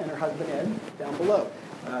commercials, and her husband Ed down below,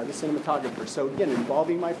 the cinematographer. So again,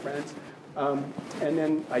 involving my friends. And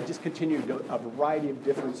then I just continued a variety of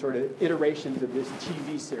different sort of iterations of this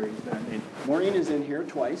TV series that I made. Maureen is in here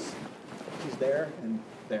twice. She's there and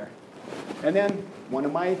there. And then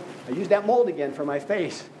I used that mold again for my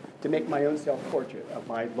face to make my own self-portrait of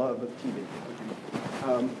my love of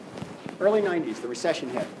TV. Early 90s, the recession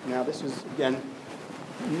hit. Now this was, again,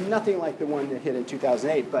 nothing like the one that hit in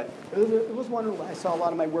 2008, but it was one where I saw a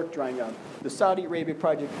lot of my work drying up. The Saudi Arabia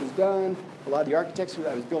project was done. A lot of the architects who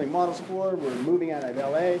I was building models for were moving out of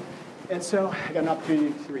LA. And so I got an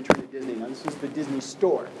opportunity to return to Disney. Now, this was the Disney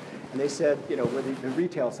store. And they said, we're the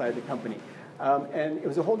retail side of the company. And it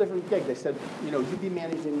was a whole different gig. They said, you'd be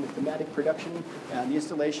managing the thematic production, the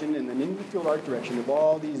installation, and then in-field art direction of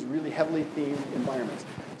all these really heavily themed environments.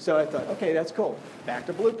 So I thought, okay, that's cool. Back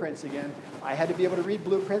to blueprints again. I had to be able to read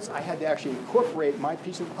blueprints. I had to actually incorporate my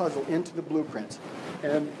piece of the puzzle into the blueprints.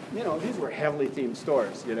 And, these were heavily themed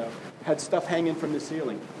stores, had stuff hanging from the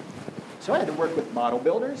ceiling. So I had to work with model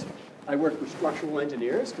builders. I worked with structural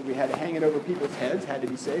engineers because we had to hang it over people's heads, had to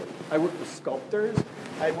be safe. I worked with sculptors.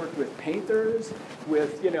 I worked with painters,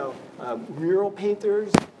 with, mural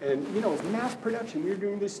painters. And, it was mass production. We were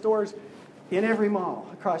doing these stores in every mall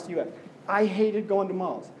across the U.S. I hated going to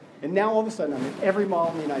malls. And now all of a sudden I'm in every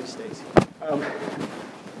mall in the United States.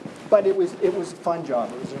 But it was a fun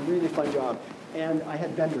job. It was a really fun job. And I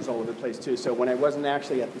had vendors all over the place, too. So when I wasn't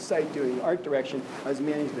actually at the site doing art direction, I was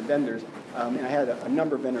managing the vendors. And I had a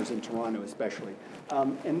number of vendors in Toronto, especially.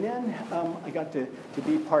 And then I got to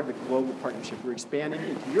be part of the global partnership. We're expanding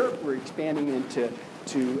into Europe. We're expanding into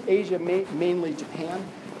Asia, mainly Japan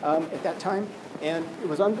at that time. And it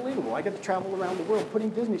was unbelievable. I got to travel around the world putting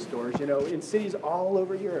Disney stores, in cities all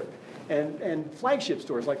over Europe. And flagship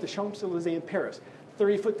stores like the Champs-Élysées in Paris,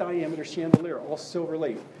 30-foot diameter chandelier, all silver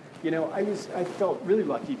late. I felt really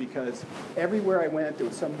lucky because everywhere I went, there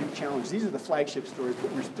was some new challenge. These are the flagship stores,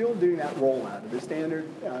 but we're still doing that rollout of the standard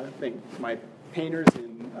thing. My painters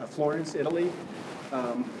in Florence, Italy,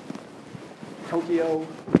 Tokyo,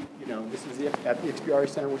 this is at the Expiari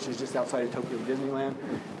Center, which is just outside of Tokyo Disneyland.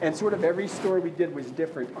 And sort of every store we did was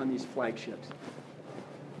different on these flagships.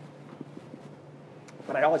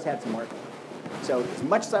 But I always had some art. So as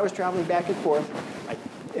much as I was traveling back and forth,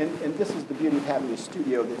 and this is the beauty of having a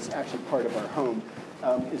studio that's actually part of our home,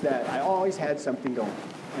 is that I always had something going.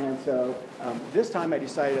 And so this time I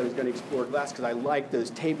decided I was going to explore glass because I liked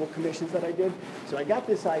those table commissions that I did. So I got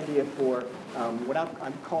this idea for what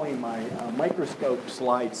I'm calling my microscope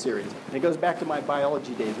slide series. And it goes back to my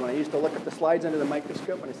biology days when I used to look at the slides under the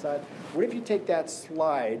microscope and I thought, what if you take that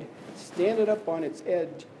slide, stand it up on its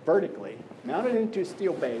edge vertically, mount it into a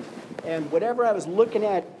steel base, and whatever I was looking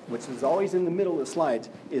at, which is always in the middle of the slides,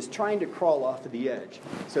 is trying to crawl off of the edge.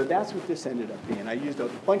 So that's what this ended up being. I used a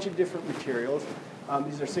bunch of different materials.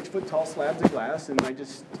 These are 6-foot-tall slabs of glass, and I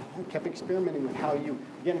just kept experimenting with how again,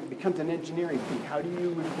 it becomes an engineering thing. How do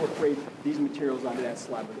you incorporate these materials onto that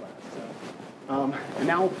slab of glass? So, and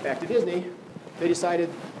now, back to Disney, they decided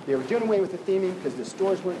they were doing away with the theming because the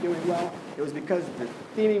stores weren't doing well. It was because the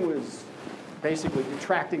theming was basically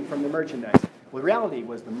detracting from the merchandise. Well, the reality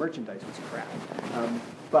was the merchandise was crap.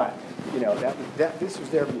 But, this was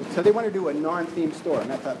their view. So they wanted to do a non-themed store.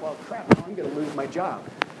 And I thought, well, crap, I'm going to lose my job.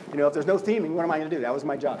 If there's no theming, what am I going to do? That was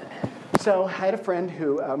my job. So I had a friend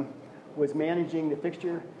who was managing the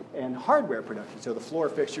fixture and hardware production. So the floor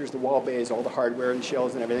fixtures, the wall bays, all the hardware and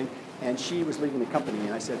shelves and everything. And she was leading the company.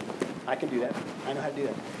 And I said, I can do that. I know how to do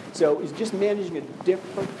that. So it's just managing a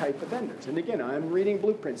different type of vendors. And again, I'm reading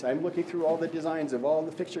blueprints. I'm looking through all the designs of all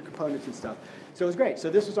the fixture components and stuff. So it was great. So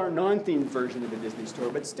this was our non-themed version of a Disney store,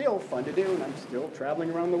 but still fun to do. And I'm still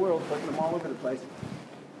traveling around the world, putting them all over the place.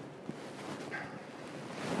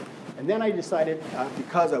 And then I decided,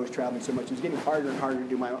 because I was traveling so much, it was getting harder and harder to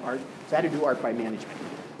do my art, so I had to do art by management.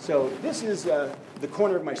 So this is the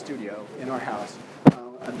corner of my studio in our house.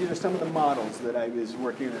 These are some of the models that I was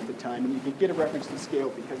working on at the time, and you can get a reference to scale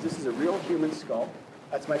because this is a real human skull.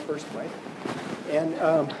 That's my first wife. And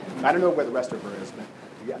I don't know where the rest of her is,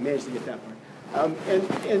 but I managed to get that part.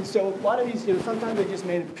 And so a lot of these, sometimes I just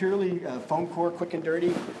made it purely foam core, quick and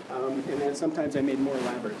dirty, and then sometimes I made more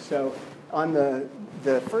elaborate. So on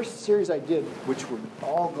the first series I did, which were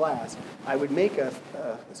all glass, I would make a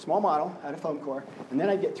small model out of foam core, and then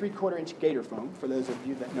I'd get 3/4-inch gator foam, for those of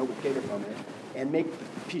you that know what gator foam is, and make the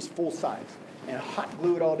piece full size, and hot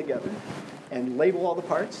glue it all together, and label all the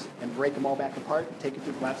parts, and break them all back apart, and take it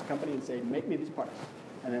to the glass company and say, make me these parts,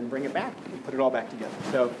 and then bring it back and put it all back together.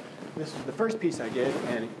 So this was the first piece I did,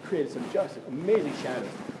 and it created some just amazing shadows.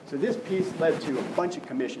 So this piece led to a bunch of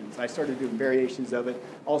commissions. I started doing variations of it,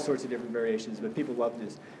 all sorts of different variations, but people loved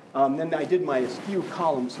this. Then I did my askew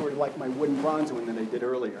column, sort of like my wooden bronze one that I did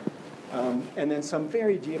earlier. And then some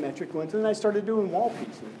very geometric ones, and then I started doing wall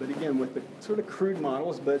pieces, but again, with the sort of crude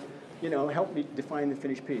models, but helped me define the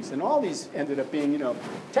finished piece. And all these ended up being,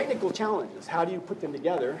 technical challenges. How do you put them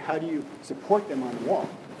together? How do you support them on the wall?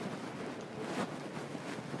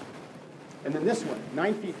 And then this one,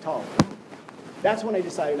 9 feet tall. That's when I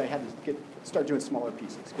decided I had to start doing smaller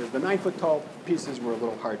pieces, because the 9-foot-tall pieces were a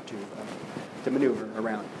little hard to maneuver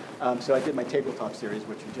around. So I did my tabletop series,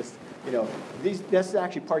 which was just, this is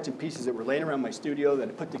actually parts and pieces that were laying around my studio that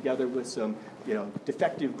I put together with some,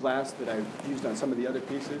 defective glass that I used on some of the other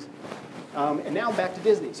pieces. And now back to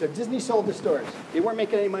Disney. So Disney sold the stores. They weren't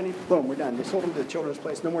making any money. Boom, we're done. They sold them to the Children's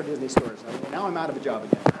Place. No more Disney stores. Now I'm out of a job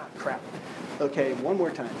again. Ah, crap. Okay, one more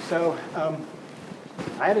time. So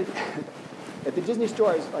I had at the Disney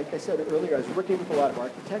store, like I said earlier, I was working with a lot of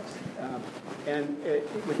architects.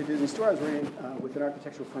 With the Disney store, I was working with an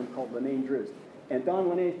architectural firm called Lene Drews. And Don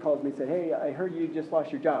Lene called me and said, hey, I heard you just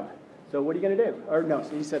lost your job. So what are you going to do? Or no, so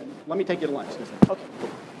he said, let me take you to lunch. So I said, okay, cool.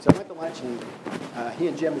 So I went to lunch, and he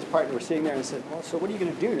and Jim, his partner, were sitting there, and I said, well, so what are you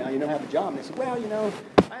going to do now? You don't have a job. And they said, well,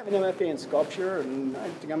 I have an MFA in sculpture, and I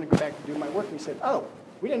think I'm going to go back and do my work. And he said, oh,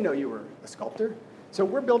 we didn't know you were a sculptor. So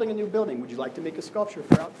we're building a new building. Would you like to make a sculpture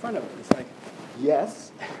for out front of it? It's like,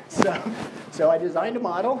 yes. So I designed a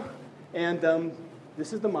model, and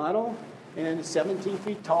this is the model, and it's 17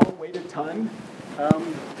 feet tall, weighed a ton,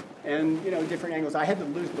 and different angles. I had to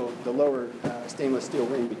lose the lower stainless steel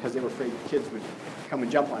ring because they were afraid kids would come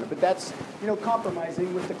and jump on it. But that's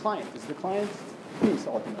compromising with the client. It's the client's piece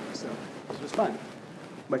ultimately. So this was fun.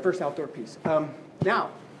 My first outdoor piece.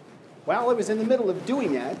 Now, while I was in the middle of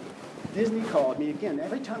doing that, Disney called me again.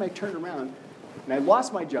 Every time I turned around and I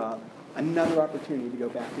lost my job, another opportunity to go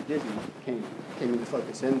back to Disney came into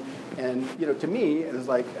focus. And to me, it was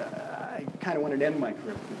like I kind of wanted to end my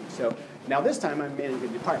career. So now this time I'm managing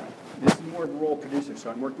a department. This is more of a role producer, so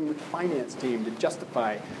I'm working with the finance team to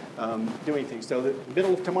justify doing things. So the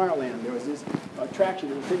middle of Tomorrowland, there was this attraction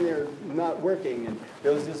that was sitting there not working, and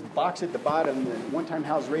there was this box at the bottom that one time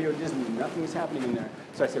housed Radio Disney, and nothing was happening in there.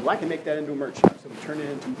 So I said, well, I can make that into a merch shop. So we turned it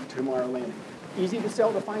into Tomorrowland. Easy to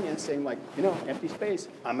sell to finance, saying like, empty space,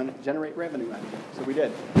 I'm going to generate revenue out of it. So we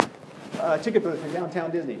did. Ticket booth in downtown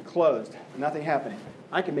Disney, closed, nothing happening.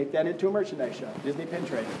 I can make that into a merchandise shop, Disney Pin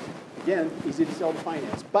Trade. Again, easy to sell to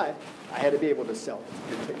finance, but I had to be able to sell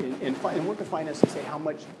it and work with finance to say how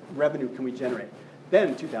much revenue can we generate. Then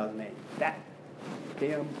in 2008, that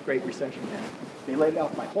damn Great Recession hit. They laid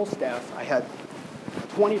off my whole staff. I had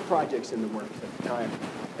 20 projects in the works at the time,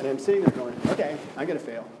 and I'm sitting there going, okay, I'm going to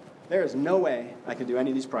fail. There is no way I can do any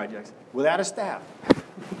of these projects without a staff.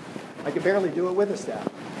 I could barely do it with a staff.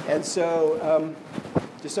 And so,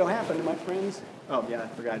 just so happened, my friends, oh yeah, I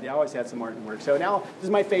forgot, they always had some art and work. So now, this is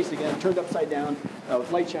my face again, turned upside down,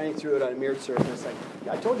 with light shining through it on a mirrored surface.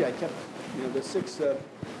 I told you I kept, the 6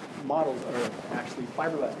 models are actually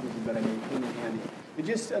fiberglass pieces that I made in handy. It's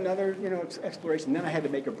just another, exploration. Then I had to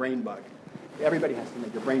make a brain bug. Everybody has to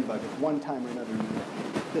make a brain bug at one time or another.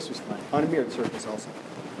 This was fun, on a mirrored surface also.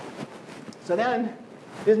 So then,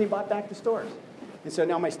 Disney bought back the stores. And so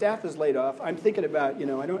now my staff is laid off. I'm thinking about,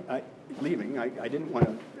 leaving. I didn't want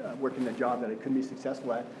to work in a job that I couldn't be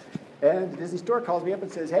successful at. And the Disney store calls me up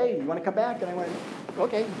and says, hey, you want to come back? And I went,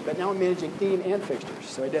 okay, but now I'm managing theme and fixtures.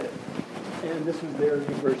 So I did it. And this was their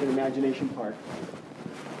version of Imagination Park,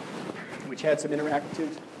 which had some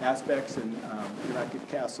interactive aspects and interactive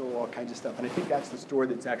castle, all kinds of stuff. And I think that's the store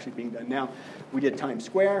that's actually being done now. We did Times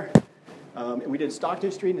Square, and we did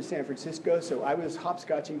Stockton Street in San Francisco. So I was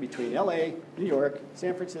hopscotching between LA, New York,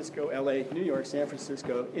 San Francisco, LA, New York, San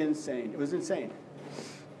Francisco. Insane. It was insane.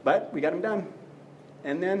 But we got them done.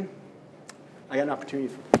 And then I got an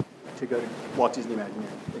opportunity to go to Walt Disney Imagineering.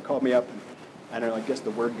 They called me up, and I don't know, I guess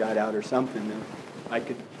the word got out or something, and I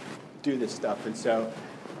could do this stuff. And so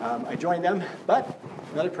I joined them, but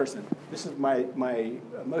another person. This is my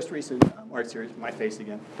most recent art series, my face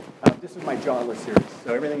again. This is my jawless series,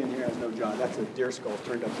 so everything in here has no jaw. That's a deer skull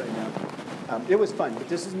turned upside down. It was fun, but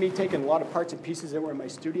this is me taking a lot of parts and pieces that were in my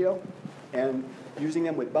studio and using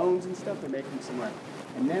them with bones and stuff and making some art.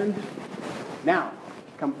 And then, now,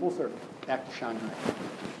 come full circle, back to Shanghai.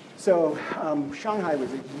 So Shanghai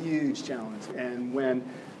was a huge challenge, and when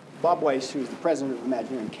Bob Weiss, who was the president of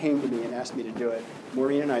Imagineering, came to me and asked me to do it,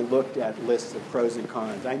 Maureen and I looked at lists of pros and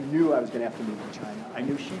cons. I knew I was going to have to move to China. I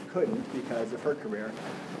knew she couldn't because of her career.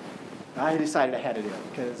 I decided I had to do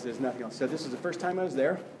it because there's nothing else. So this was the first time I was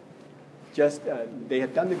there. Just they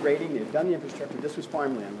had done the grading, they had done the infrastructure. This was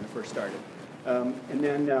farmland when I first started. And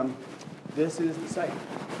then this is the site.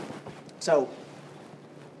 So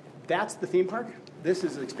that's the theme park. This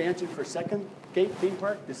is an expansion for Second Gate theme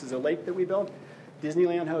park. This is a lake that we built.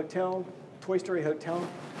 Disneyland Hotel, Toy Story Hotel.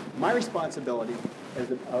 My responsibility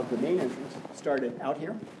of the main entrance started out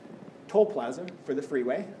here. Toll plaza for the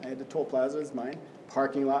freeway. I had the toll plaza as mine.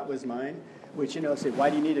 Parking lot was mine. Which, say,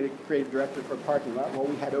 why do you need a creative director for a parking lot? Well,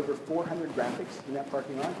 we had over 400 graphics in that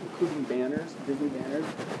parking lot, including banners, Disney banners,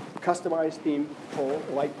 customized theme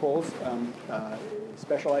light poles,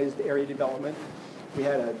 specialized area development. We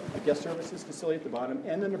had a guest services facility at the bottom,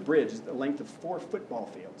 and then a bridge the length of 4 football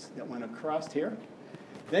fields that went across here.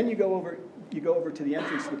 Then you go over to the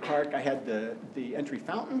entrance to the park. I had the entry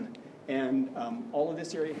fountain and all of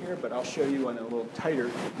this area here, but I'll show you on a little tighter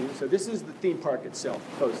view. So this is the theme park itself,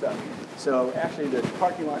 close up. So actually the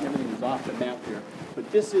parking lot and everything is off the map here. But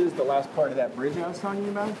this is the last part of that bridge I was talking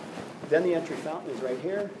about. Then the entry fountain is right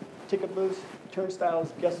here. Ticket booths,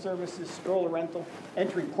 turnstiles, guest services, stroller rental,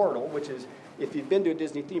 entry portal, which is, if you've been to a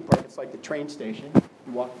Disney theme park, it's like the train station.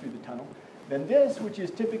 You walk through the tunnel. Then this, which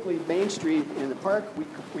is typically Main Street in the park,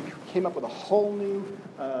 we came up with a whole new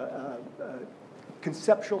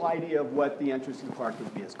conceptual idea of what the entrance to the park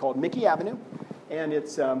would be. It's called Mickey Avenue, and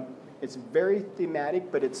it's very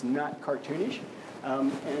thematic, but it's not cartoonish.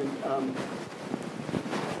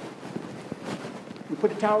 We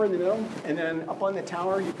put a tower in the middle, and then up on the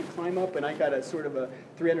tower you could climb up, and I got a sort of a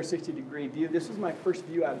 360-degree view. This is my first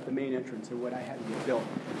view out of the main entrance of what I had to get built.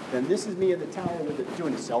 Then this is me in the tower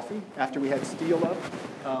doing a selfie after we had steel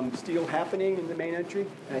up, steel happening in the main entry.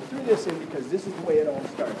 And I threw this in because this is the way it all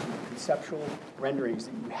starts, with conceptual renderings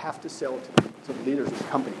that you have to sell to the leaders of the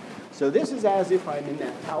company. So this is as if I'm in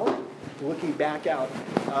that tower, looking back out,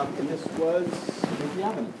 and this was Mickey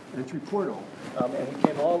Avenue, entry portal. And we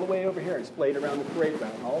came all the way over here and splayed around the parade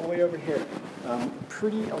ground, all the way over here.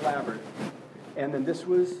 Pretty elaborate. And then this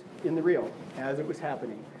was in the reel as it was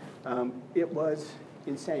happening. It was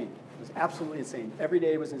insane. It was absolutely insane. Every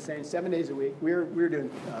day was insane, 7 days a week. We were doing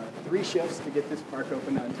 3 shifts to get this park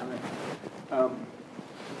open on time.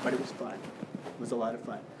 But it was fun. It was a lot of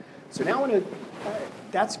fun. So now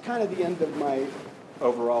that's kind of the end of my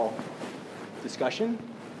overall discussion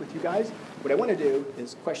with you guys. What I want to do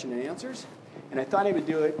is question and answers. And I thought I would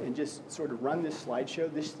do it and just sort of run this slideshow.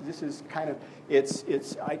 This is kind of,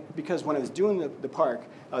 because when I was doing the park,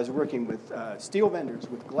 I was working with steel vendors,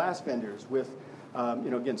 with glass vendors, with,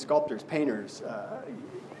 again, sculptors, painters,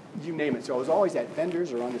 you name it. So I was always at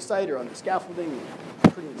vendors or on the site or on the scaffolding.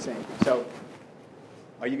 Pretty insane. So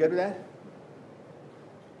are you good with that?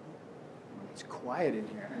 It's quiet in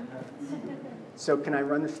here. So can I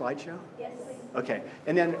run the slideshow? Yes. Okay.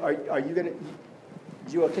 And then are you going to...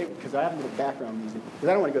 You okay? Because I have a little background music. Because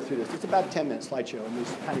I don't want to go through this. It's about a 10-minute slideshow, and we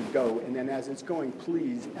just kind of go. And then as it's going,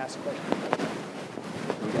 please ask questions.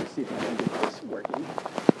 We're going to see if I can get this working.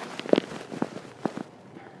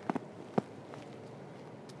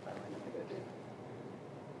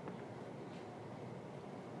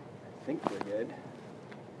 I think we're good.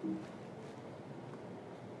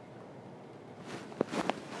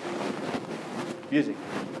 Music.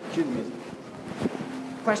 Cue the music.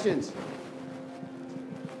 Questions?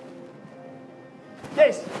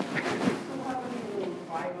 Yes.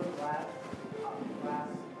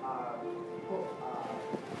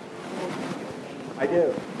 I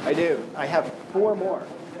do. I do. I have 4 more.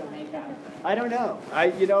 I don't know.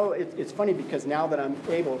 It's funny because now that I'm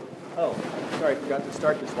able. Oh, sorry, I forgot to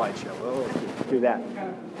start the slideshow. Oh, let's do that.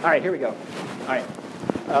 All right, here we go. All right.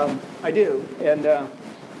 I do, and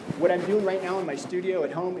what I'm doing right now in my studio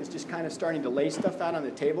at home is just kind of starting to lay stuff out on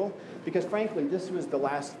the table because, frankly, this was the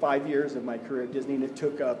last 5 years of my career at Disney, and it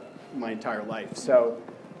took up my entire life. So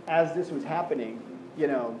as this was happening,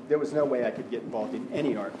 there was no way I could get involved in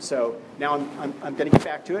any art. So now I'm going to get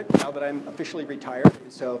back to it now that I'm officially retired.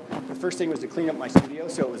 So the first thing was to clean up my studio,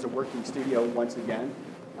 so it was a working studio once again.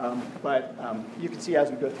 But you can see as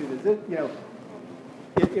we go through this,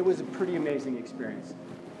 it was a pretty amazing experience.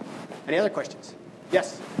 Any other questions?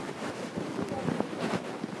 Yes?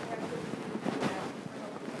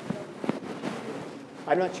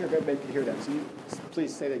 I'm not sure if everybody could hear that, so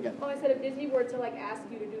please say that again. Oh, I said if Disney were to ask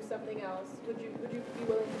you to do something else, would you be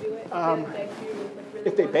willing to do it?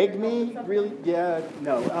 If they begged me, really, yeah,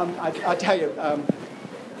 no. I'll tell you,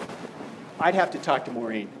 I'd have to talk to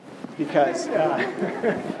Maureen because,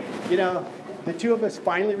 the two of us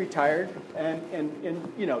finally retired, and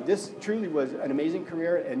this truly was an amazing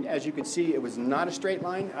career. And as you can see, it was not a straight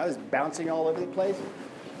line. I was bouncing all over the place.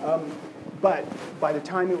 But by the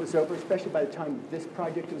time it was over, especially by the time this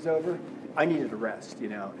project was over, I needed a rest,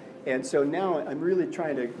 And so now I'm really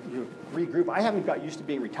trying to regroup. I haven't got used to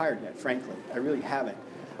being retired yet, frankly. I really haven't.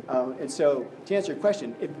 And so to answer your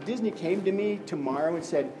question, if Disney came to me tomorrow and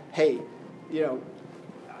said, hey,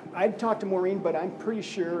 I'd talk to Maureen, but I'm pretty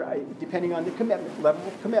sure, depending on the level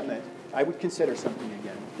of commitment, I would consider something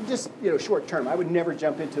again. Just, short term. I would never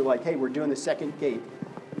jump into hey, we're doing the second gate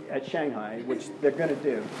at Shanghai, which they're going to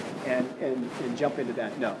do, and jump into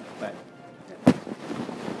that. No, but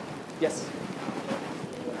yes.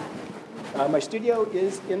 My studio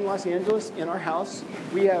is in Los Angeles, in our house.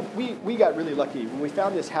 We got really lucky. When we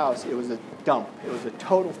found this house, it was a dump. It was a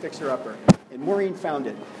total fixer-upper, and Maureen found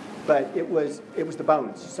it. But it was the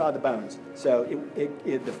bones. You saw the bones. So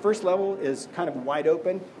the first level is kind of wide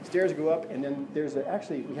open. Stairs go up, and then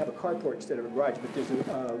actually we have a carport instead of a garage, but there's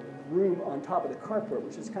a room on top of the carport,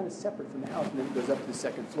 which is kind of separate from the house, and then it goes up to the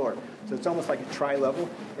second floor. So it's almost like a tri-level.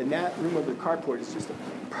 And that room over the carport is just a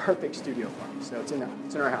perfect studio for me. So it's in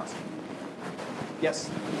our house. Yes.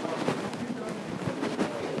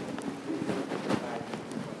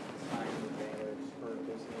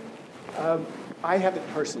 I haven't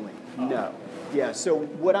personally, no. Yeah, so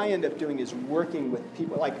what I end up doing is working with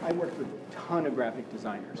people, I worked with a ton of graphic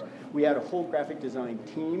designers. We had a whole graphic design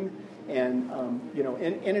team and an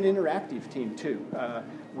interactive team too.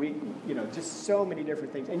 Just so many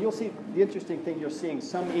different things. And you'll see, the interesting thing, you're seeing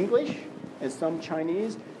some English and some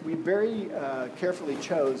Chinese. We very carefully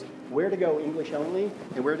chose where to go English only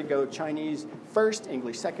and where to go Chinese first,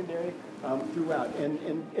 English secondary, throughout.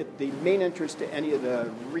 And at the main entrance to any of the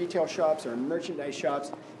retail shops or merchandise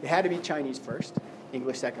shops, it had to be Chinese first,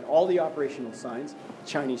 English second. All the operational signs,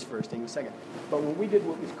 Chinese first, English second. But when we did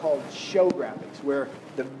what was called show graphics, where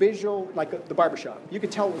the visual, like the barbershop, you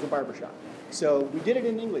could tell it was a barbershop. So we did it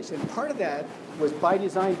in English, and part of that was by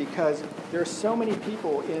design because there are so many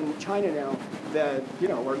people in China now that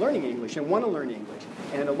are learning English and want to learn English,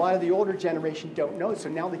 and a lot of the older generation don't know. So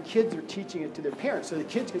now the kids are teaching it to their parents, so the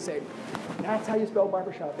kids can say, "That's how you spell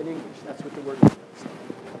barbershop in English. That's what the word is." So,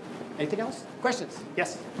 anything else? Questions?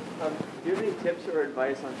 Yes. Do you have any tips or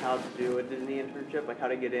advice on how to do a Disney internship, like how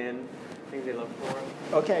to get in, things they look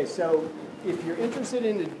for? Okay, so if you're interested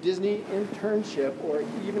in a Disney internship or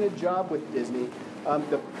even a job with Disney,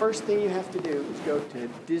 the first thing you have to do is go to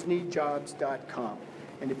disneyjobs.com.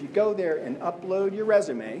 And if you go there and upload your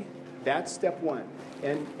resume, that's step one.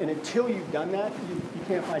 And until you've done that, you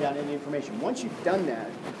can't find out any information. Once you've done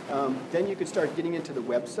that, then you can start getting into the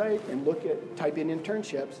website and type in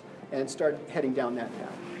internships and start heading down that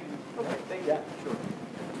path. Okay, thank you. Yeah, sure.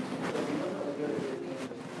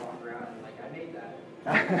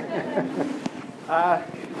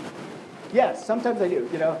 Yes, sometimes I do.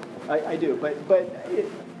 I do. But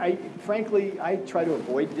frankly, I try to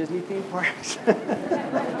avoid Disney theme parks.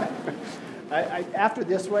 After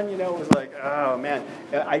this one, it was like, oh man,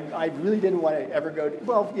 I really didn't want to ever go to.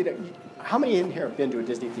 Well, how many in here have been to a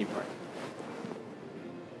Disney theme park?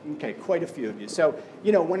 Okay, quite a few of you. So,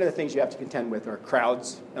 one of the things you have to contend with are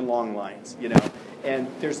crowds and long lines, And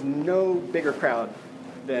there's no bigger crowd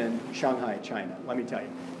than Shanghai, China, let me tell you.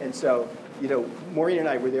 And so, Maureen and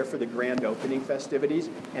I were there for the grand opening festivities,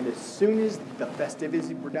 and as soon as the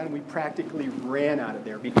festivities were done, we practically ran out of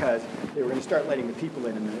there because they were going to start letting the people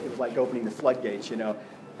in, and it was like opening the floodgates,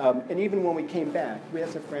 And even when we came back, we had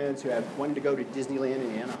some friends who had wanted to go to Disneyland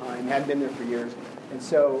in Anaheim, hadn't been there for years, and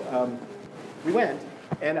so we went.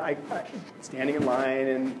 And I standing in line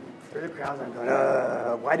and through the crowds, I'm going,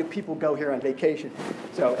 why do people go here on vacation?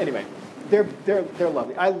 So anyway, they're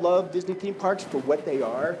lovely. I love Disney theme parks for what they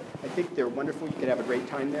are. I think they're wonderful. You can have a great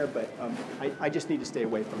time there, but I just need to stay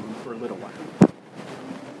away from them for a little while.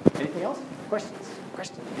 Anything else? Questions?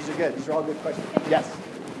 These are good. These are all good questions. Yes?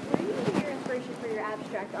 Where do you get your inspiration for your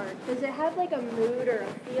abstract art? Does it have like a mood or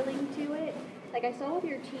a feeling to it? Like I saw with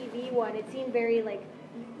your TV one, it seemed very like,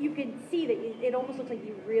 you could see that it almost looks like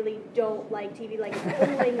you really don't like TV, like it's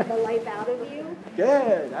pulling the life out of you.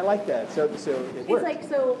 Good. I like that. So it works. It's like,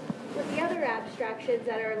 so with the other abstractions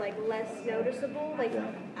that are like less noticeable, like,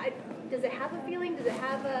 does it have a feeling? Does it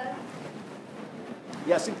have a...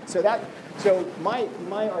 Yes, so my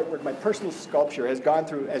artwork, my personal sculpture has gone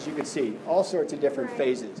through, as you can see, all sorts of different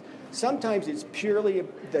phases. Sometimes it's purely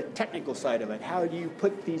the technical side of it. How do you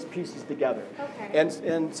put these pieces together? Okay.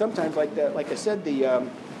 And sometimes, like I said,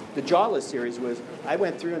 the Jawless series was, I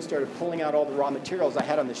went through and started pulling out all the raw materials I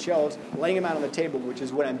had on the shelves, laying them out on the table, which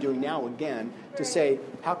is what I'm doing now again, to say,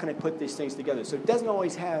 how can I put these things together? So it doesn't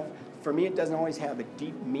always have, for me, it doesn't always have a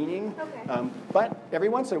deep meaning. Okay. But every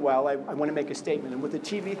once in a while, I want to make a statement. And with the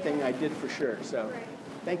TV thing, I did for sure. So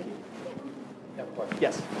thank you. I have a question.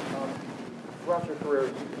 Yes. Throughout your career,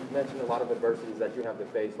 you mentioned a lot of adversities that you have to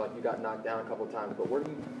face, like you got knocked down a couple of times, but where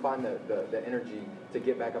do you find the energy to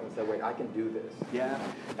get back up and say, wait, I can do this? Yeah,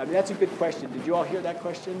 I mean, that's a good question. Did you all hear that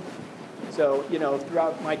question? So,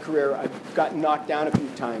 throughout my career, I've gotten knocked down a few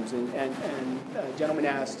times, and a gentleman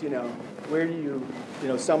asked, where do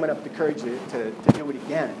you, summon up the courage to do it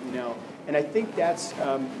again, And I think that's,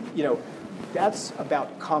 that's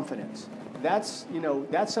about confidence. That's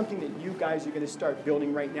something that you guys are going to start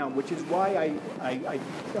building right now, which is why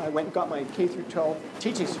I went and got my K through 12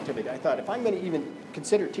 teaching certificate. I thought, if I'm going to even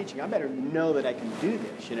consider teaching, I better know that I can do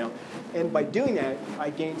this, And by doing that, I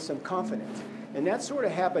gained some confidence. And that sort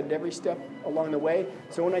of happened every step along the way.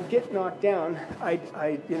 So when I get knocked down, I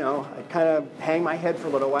kind of hang my head for a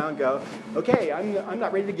little while and go, okay, I'm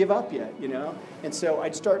not ready to give up yet, And so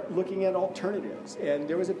I'd start looking at alternatives. And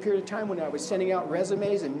there was a period of time when I was sending out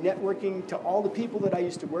resumes and networking to all the people that I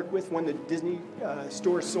used to work with when the Disney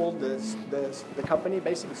store sold the company,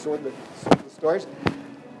 basically sold the stores.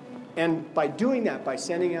 And by doing that, by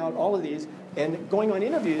sending out all of these and going on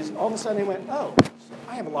interviews, all of a sudden I went, oh,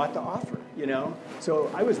 I have a lot to offer,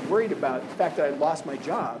 So I was worried about the fact that I lost my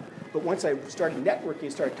job. But once I started networking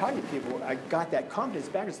and started talking to people, I got that confidence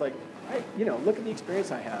back. It's like, look at the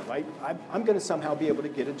experience I have. I'm going to somehow be able to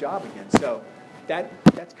get a job again. So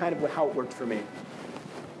that's kind of how it worked for me.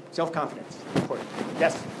 Self-confidence, important.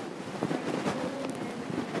 Yes?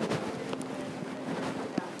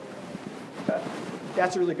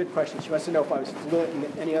 That's a really good question. She wants to know if I was fluent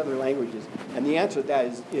in any other languages. And the answer to that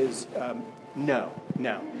is no.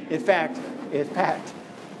 In fact,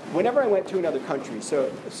 whenever I went to another country,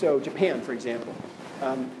 so Japan, for example,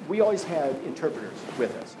 we always had interpreters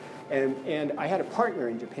with us. And I had a partner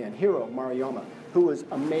in Japan, Hiro Maruyama, who was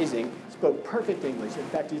amazing, spoke perfect English. In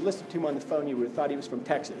fact, you listened to him on the phone, you would have thought he was from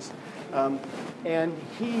Texas. And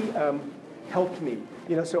he helped me.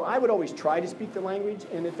 So I would always try to speak the language.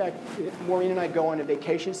 And in fact, if Maureen and I go on a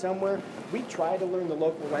vacation somewhere, we try to learn the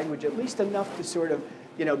local language, at least enough to sort of,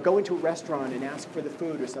 go into a restaurant and ask for the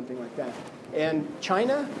food or something like that. And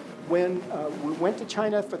China, when we went to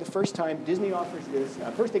China for the first time, Disney offers this.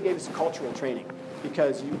 First, they gave us cultural training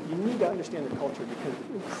because you need to understand the culture because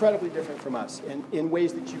it's incredibly different from us in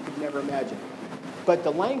ways that you could never imagine. But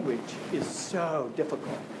the language is so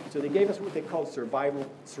difficult. So they gave us what they called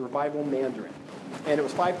survival Mandarin. And it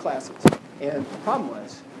was 5 classes. And the problem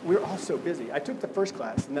was, we were all so busy. I took the first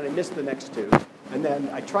class, and then I missed the next 2. And then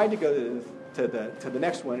I tried to go to the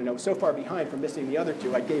next one, and I was so far behind from missing the other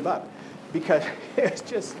 2, I gave up. Because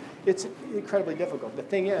it's incredibly difficult. The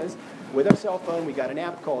thing is, with our cell phone, we got an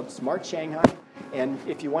app called Smart Shanghai. And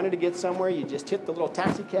if you wanted to get somewhere, you just hit the little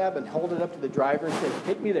taxi cab and hold it up to the driver and say,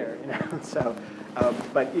 take me there. So,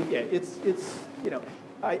 but yeah, it's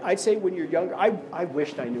I'd say when you're younger, I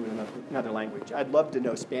wished I knew another language. I'd love to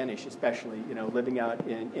know Spanish, especially, living out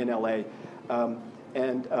in LA. I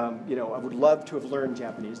would love to have learned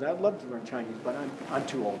Japanese, and I'd love to learn Chinese, but I'm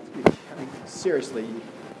too old. Seriously,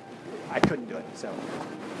 I couldn't do it. So,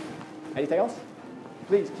 anything else?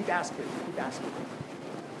 Please keep asking.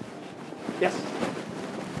 Yes.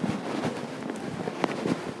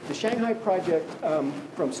 The Shanghai project,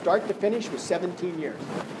 from start to finish, was 17 years.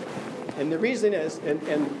 And the reason is,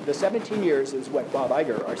 and the 17 years is what Bob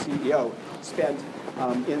Iger, our CEO, spent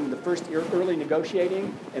in the first year early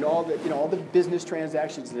negotiating and all the business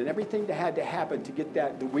transactions and everything that had to happen to get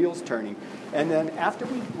the wheels turning. And then after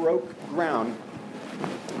we broke ground,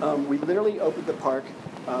 we literally opened the park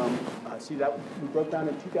See that we broke down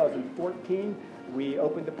in 2014. We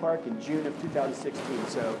opened the park in June of 2016.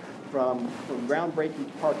 So from groundbreaking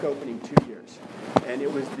to park opening, 2 years. And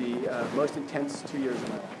it was the most intense 2 years of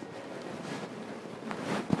my life.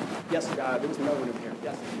 Yes, there was another one over here.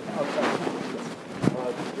 Yes. Oh, sorry. Yes.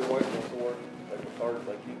 Did your wife also work at the park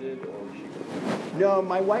like you did, or was she? No,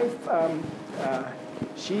 my wife,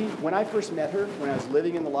 when I first met her, when I was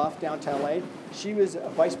living in the loft downtown LA, she was a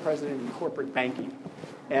vice president in corporate banking.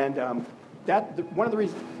 And one of the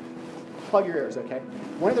reasons, plug your ears, okay?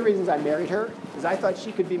 One of the reasons I married her is I thought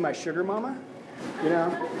she could be my sugar mama. You know,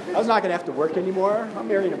 I was not going to have to work anymore. I'm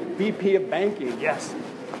marrying a VP of banking, yes.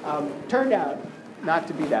 Turned out not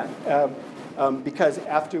to be that. Because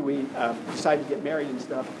after we decided to get married and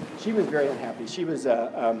stuff, she was very unhappy. She was,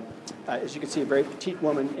 as you can see, a very petite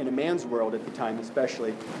woman in a man's world at the time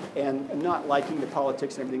especially, and not liking the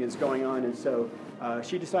politics and everything that's going on. And so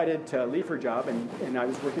she decided to leave her job, and I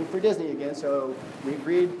was working for Disney again, so we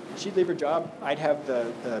agreed she'd leave her job, I'd have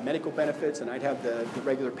the medical benefits, and I'd have the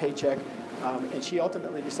regular paycheck. And she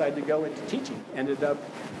ultimately decided to go into teaching, ended up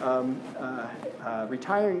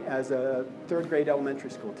retiring as a third grade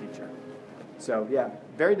elementary school teacher. So yeah,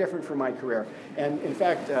 very different from my career. And in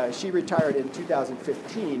fact, she retired in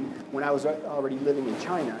 2015 when I was already living in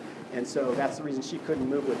China. And so that's the reason she couldn't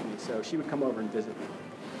move with me. So she would come over and visit me.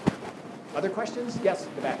 Other questions? Yes,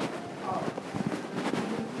 in the back.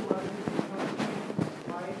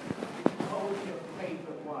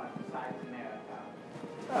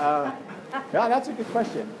 Yeah, that's a good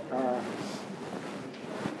question.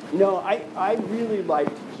 I really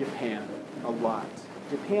liked Japan a lot.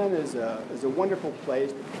 Japan is a wonderful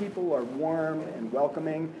place. The people are warm and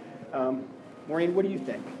welcoming. Maureen, what do you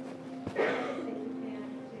think?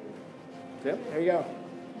 Yep, there you go.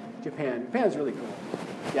 Japan. Japan is really cool.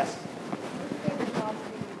 Yes?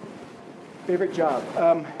 Favorite job?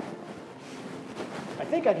 I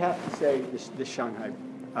think I'd have to say the Shanghai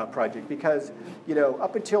project because,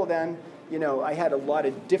 up until then, I had a lot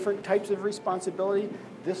of different types of responsibility.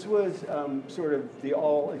 This was sort of the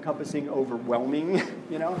all-encompassing, overwhelming,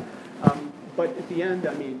 But at the end,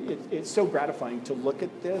 I mean, it's so gratifying to look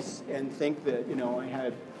at this and think that, I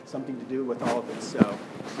had something to do with all of it. So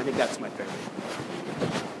I think that's my favorite.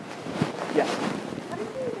 Yeah. How do you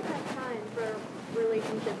even have time for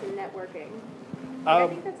relationships and networking? I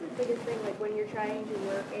think that's the biggest thing, like when you're trying to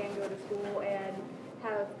work and go to school and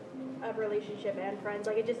have a relationship and friends.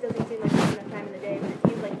 Like, it just doesn't seem like there's enough time in the day, but it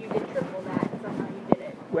seems like you did triple that and somehow you did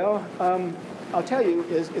it. Well, I'll tell you,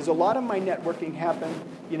 is a lot of my networking happened,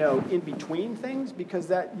 in between things, because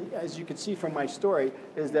that, as you can see from my story,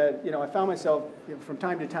 is that, I found myself from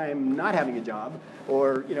time to time not having a job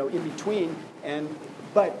or, in between,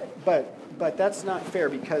 but that's not fair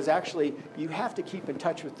because actually you have to keep in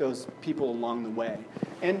touch with those people along the way.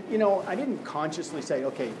 And, I didn't consciously say,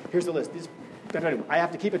 okay, here's the list. I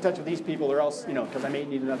have to keep in touch with these people or else, because I may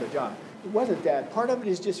need another job. It wasn't that. Part of it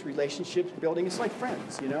is just relationships building. It's like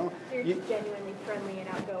friends, So you're just genuinely friendly and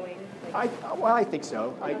outgoing. I think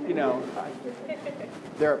so.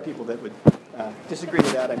 There are people that would disagree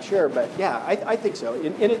with that, I'm sure, but yeah, I think so.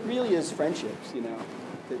 And it really is friendships,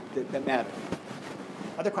 that matter.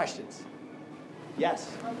 Other questions? Yes?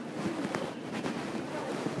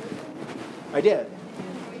 I did.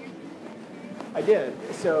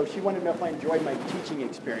 So she wanted to know if I enjoyed my teaching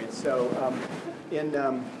experience. So in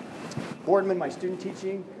Boardman, my student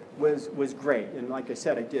teaching was great. And like I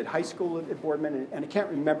said, I did high school at Boardman, and I can't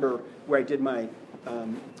remember where I did my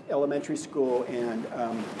elementary school and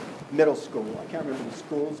middle school. I can't remember the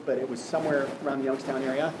schools, but it was somewhere around the Youngstown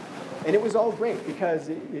area. And it was all great because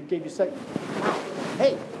it gave you such,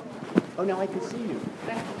 hey, oh, now I can see you.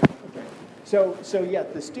 Okay. So yeah,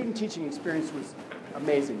 the student teaching experience was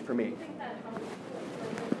amazing for me.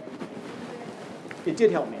 It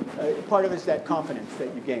did help me. Part of it is that confidence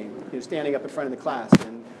that you gain, standing up in front of the class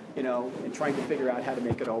and, and trying to figure out how to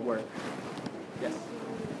make it all work. Yes.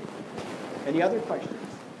 Any other questions?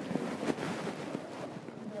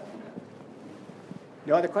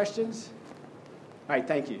 No other questions? All right,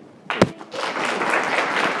 thank you.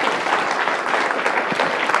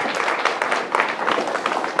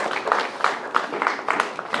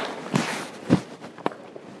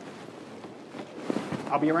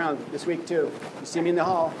 I'll be around this week, too. You see me in the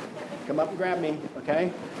hall, come up and grab me,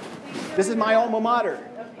 okay? This is my alma mater.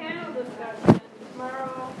 A panel discussion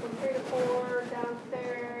tomorrow from 3 to 4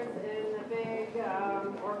 downstairs in the big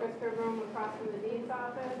orchestra room across from the dean's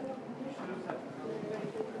office. Anybody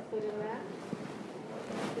interested in that?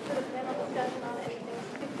 Is it a panel discussion on anything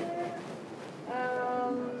particular?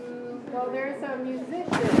 Well, there's a musician.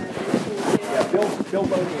 Yeah, Bill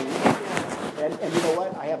Bodine. And you know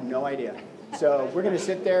what? I have no idea. So we're going to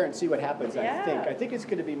sit there and see what happens, Yeah. I think it's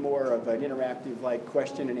going to be more of an interactive, like,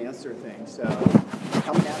 question and answer thing. So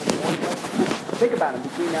coming out of the morning, think about them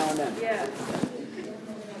between now and then. Yes.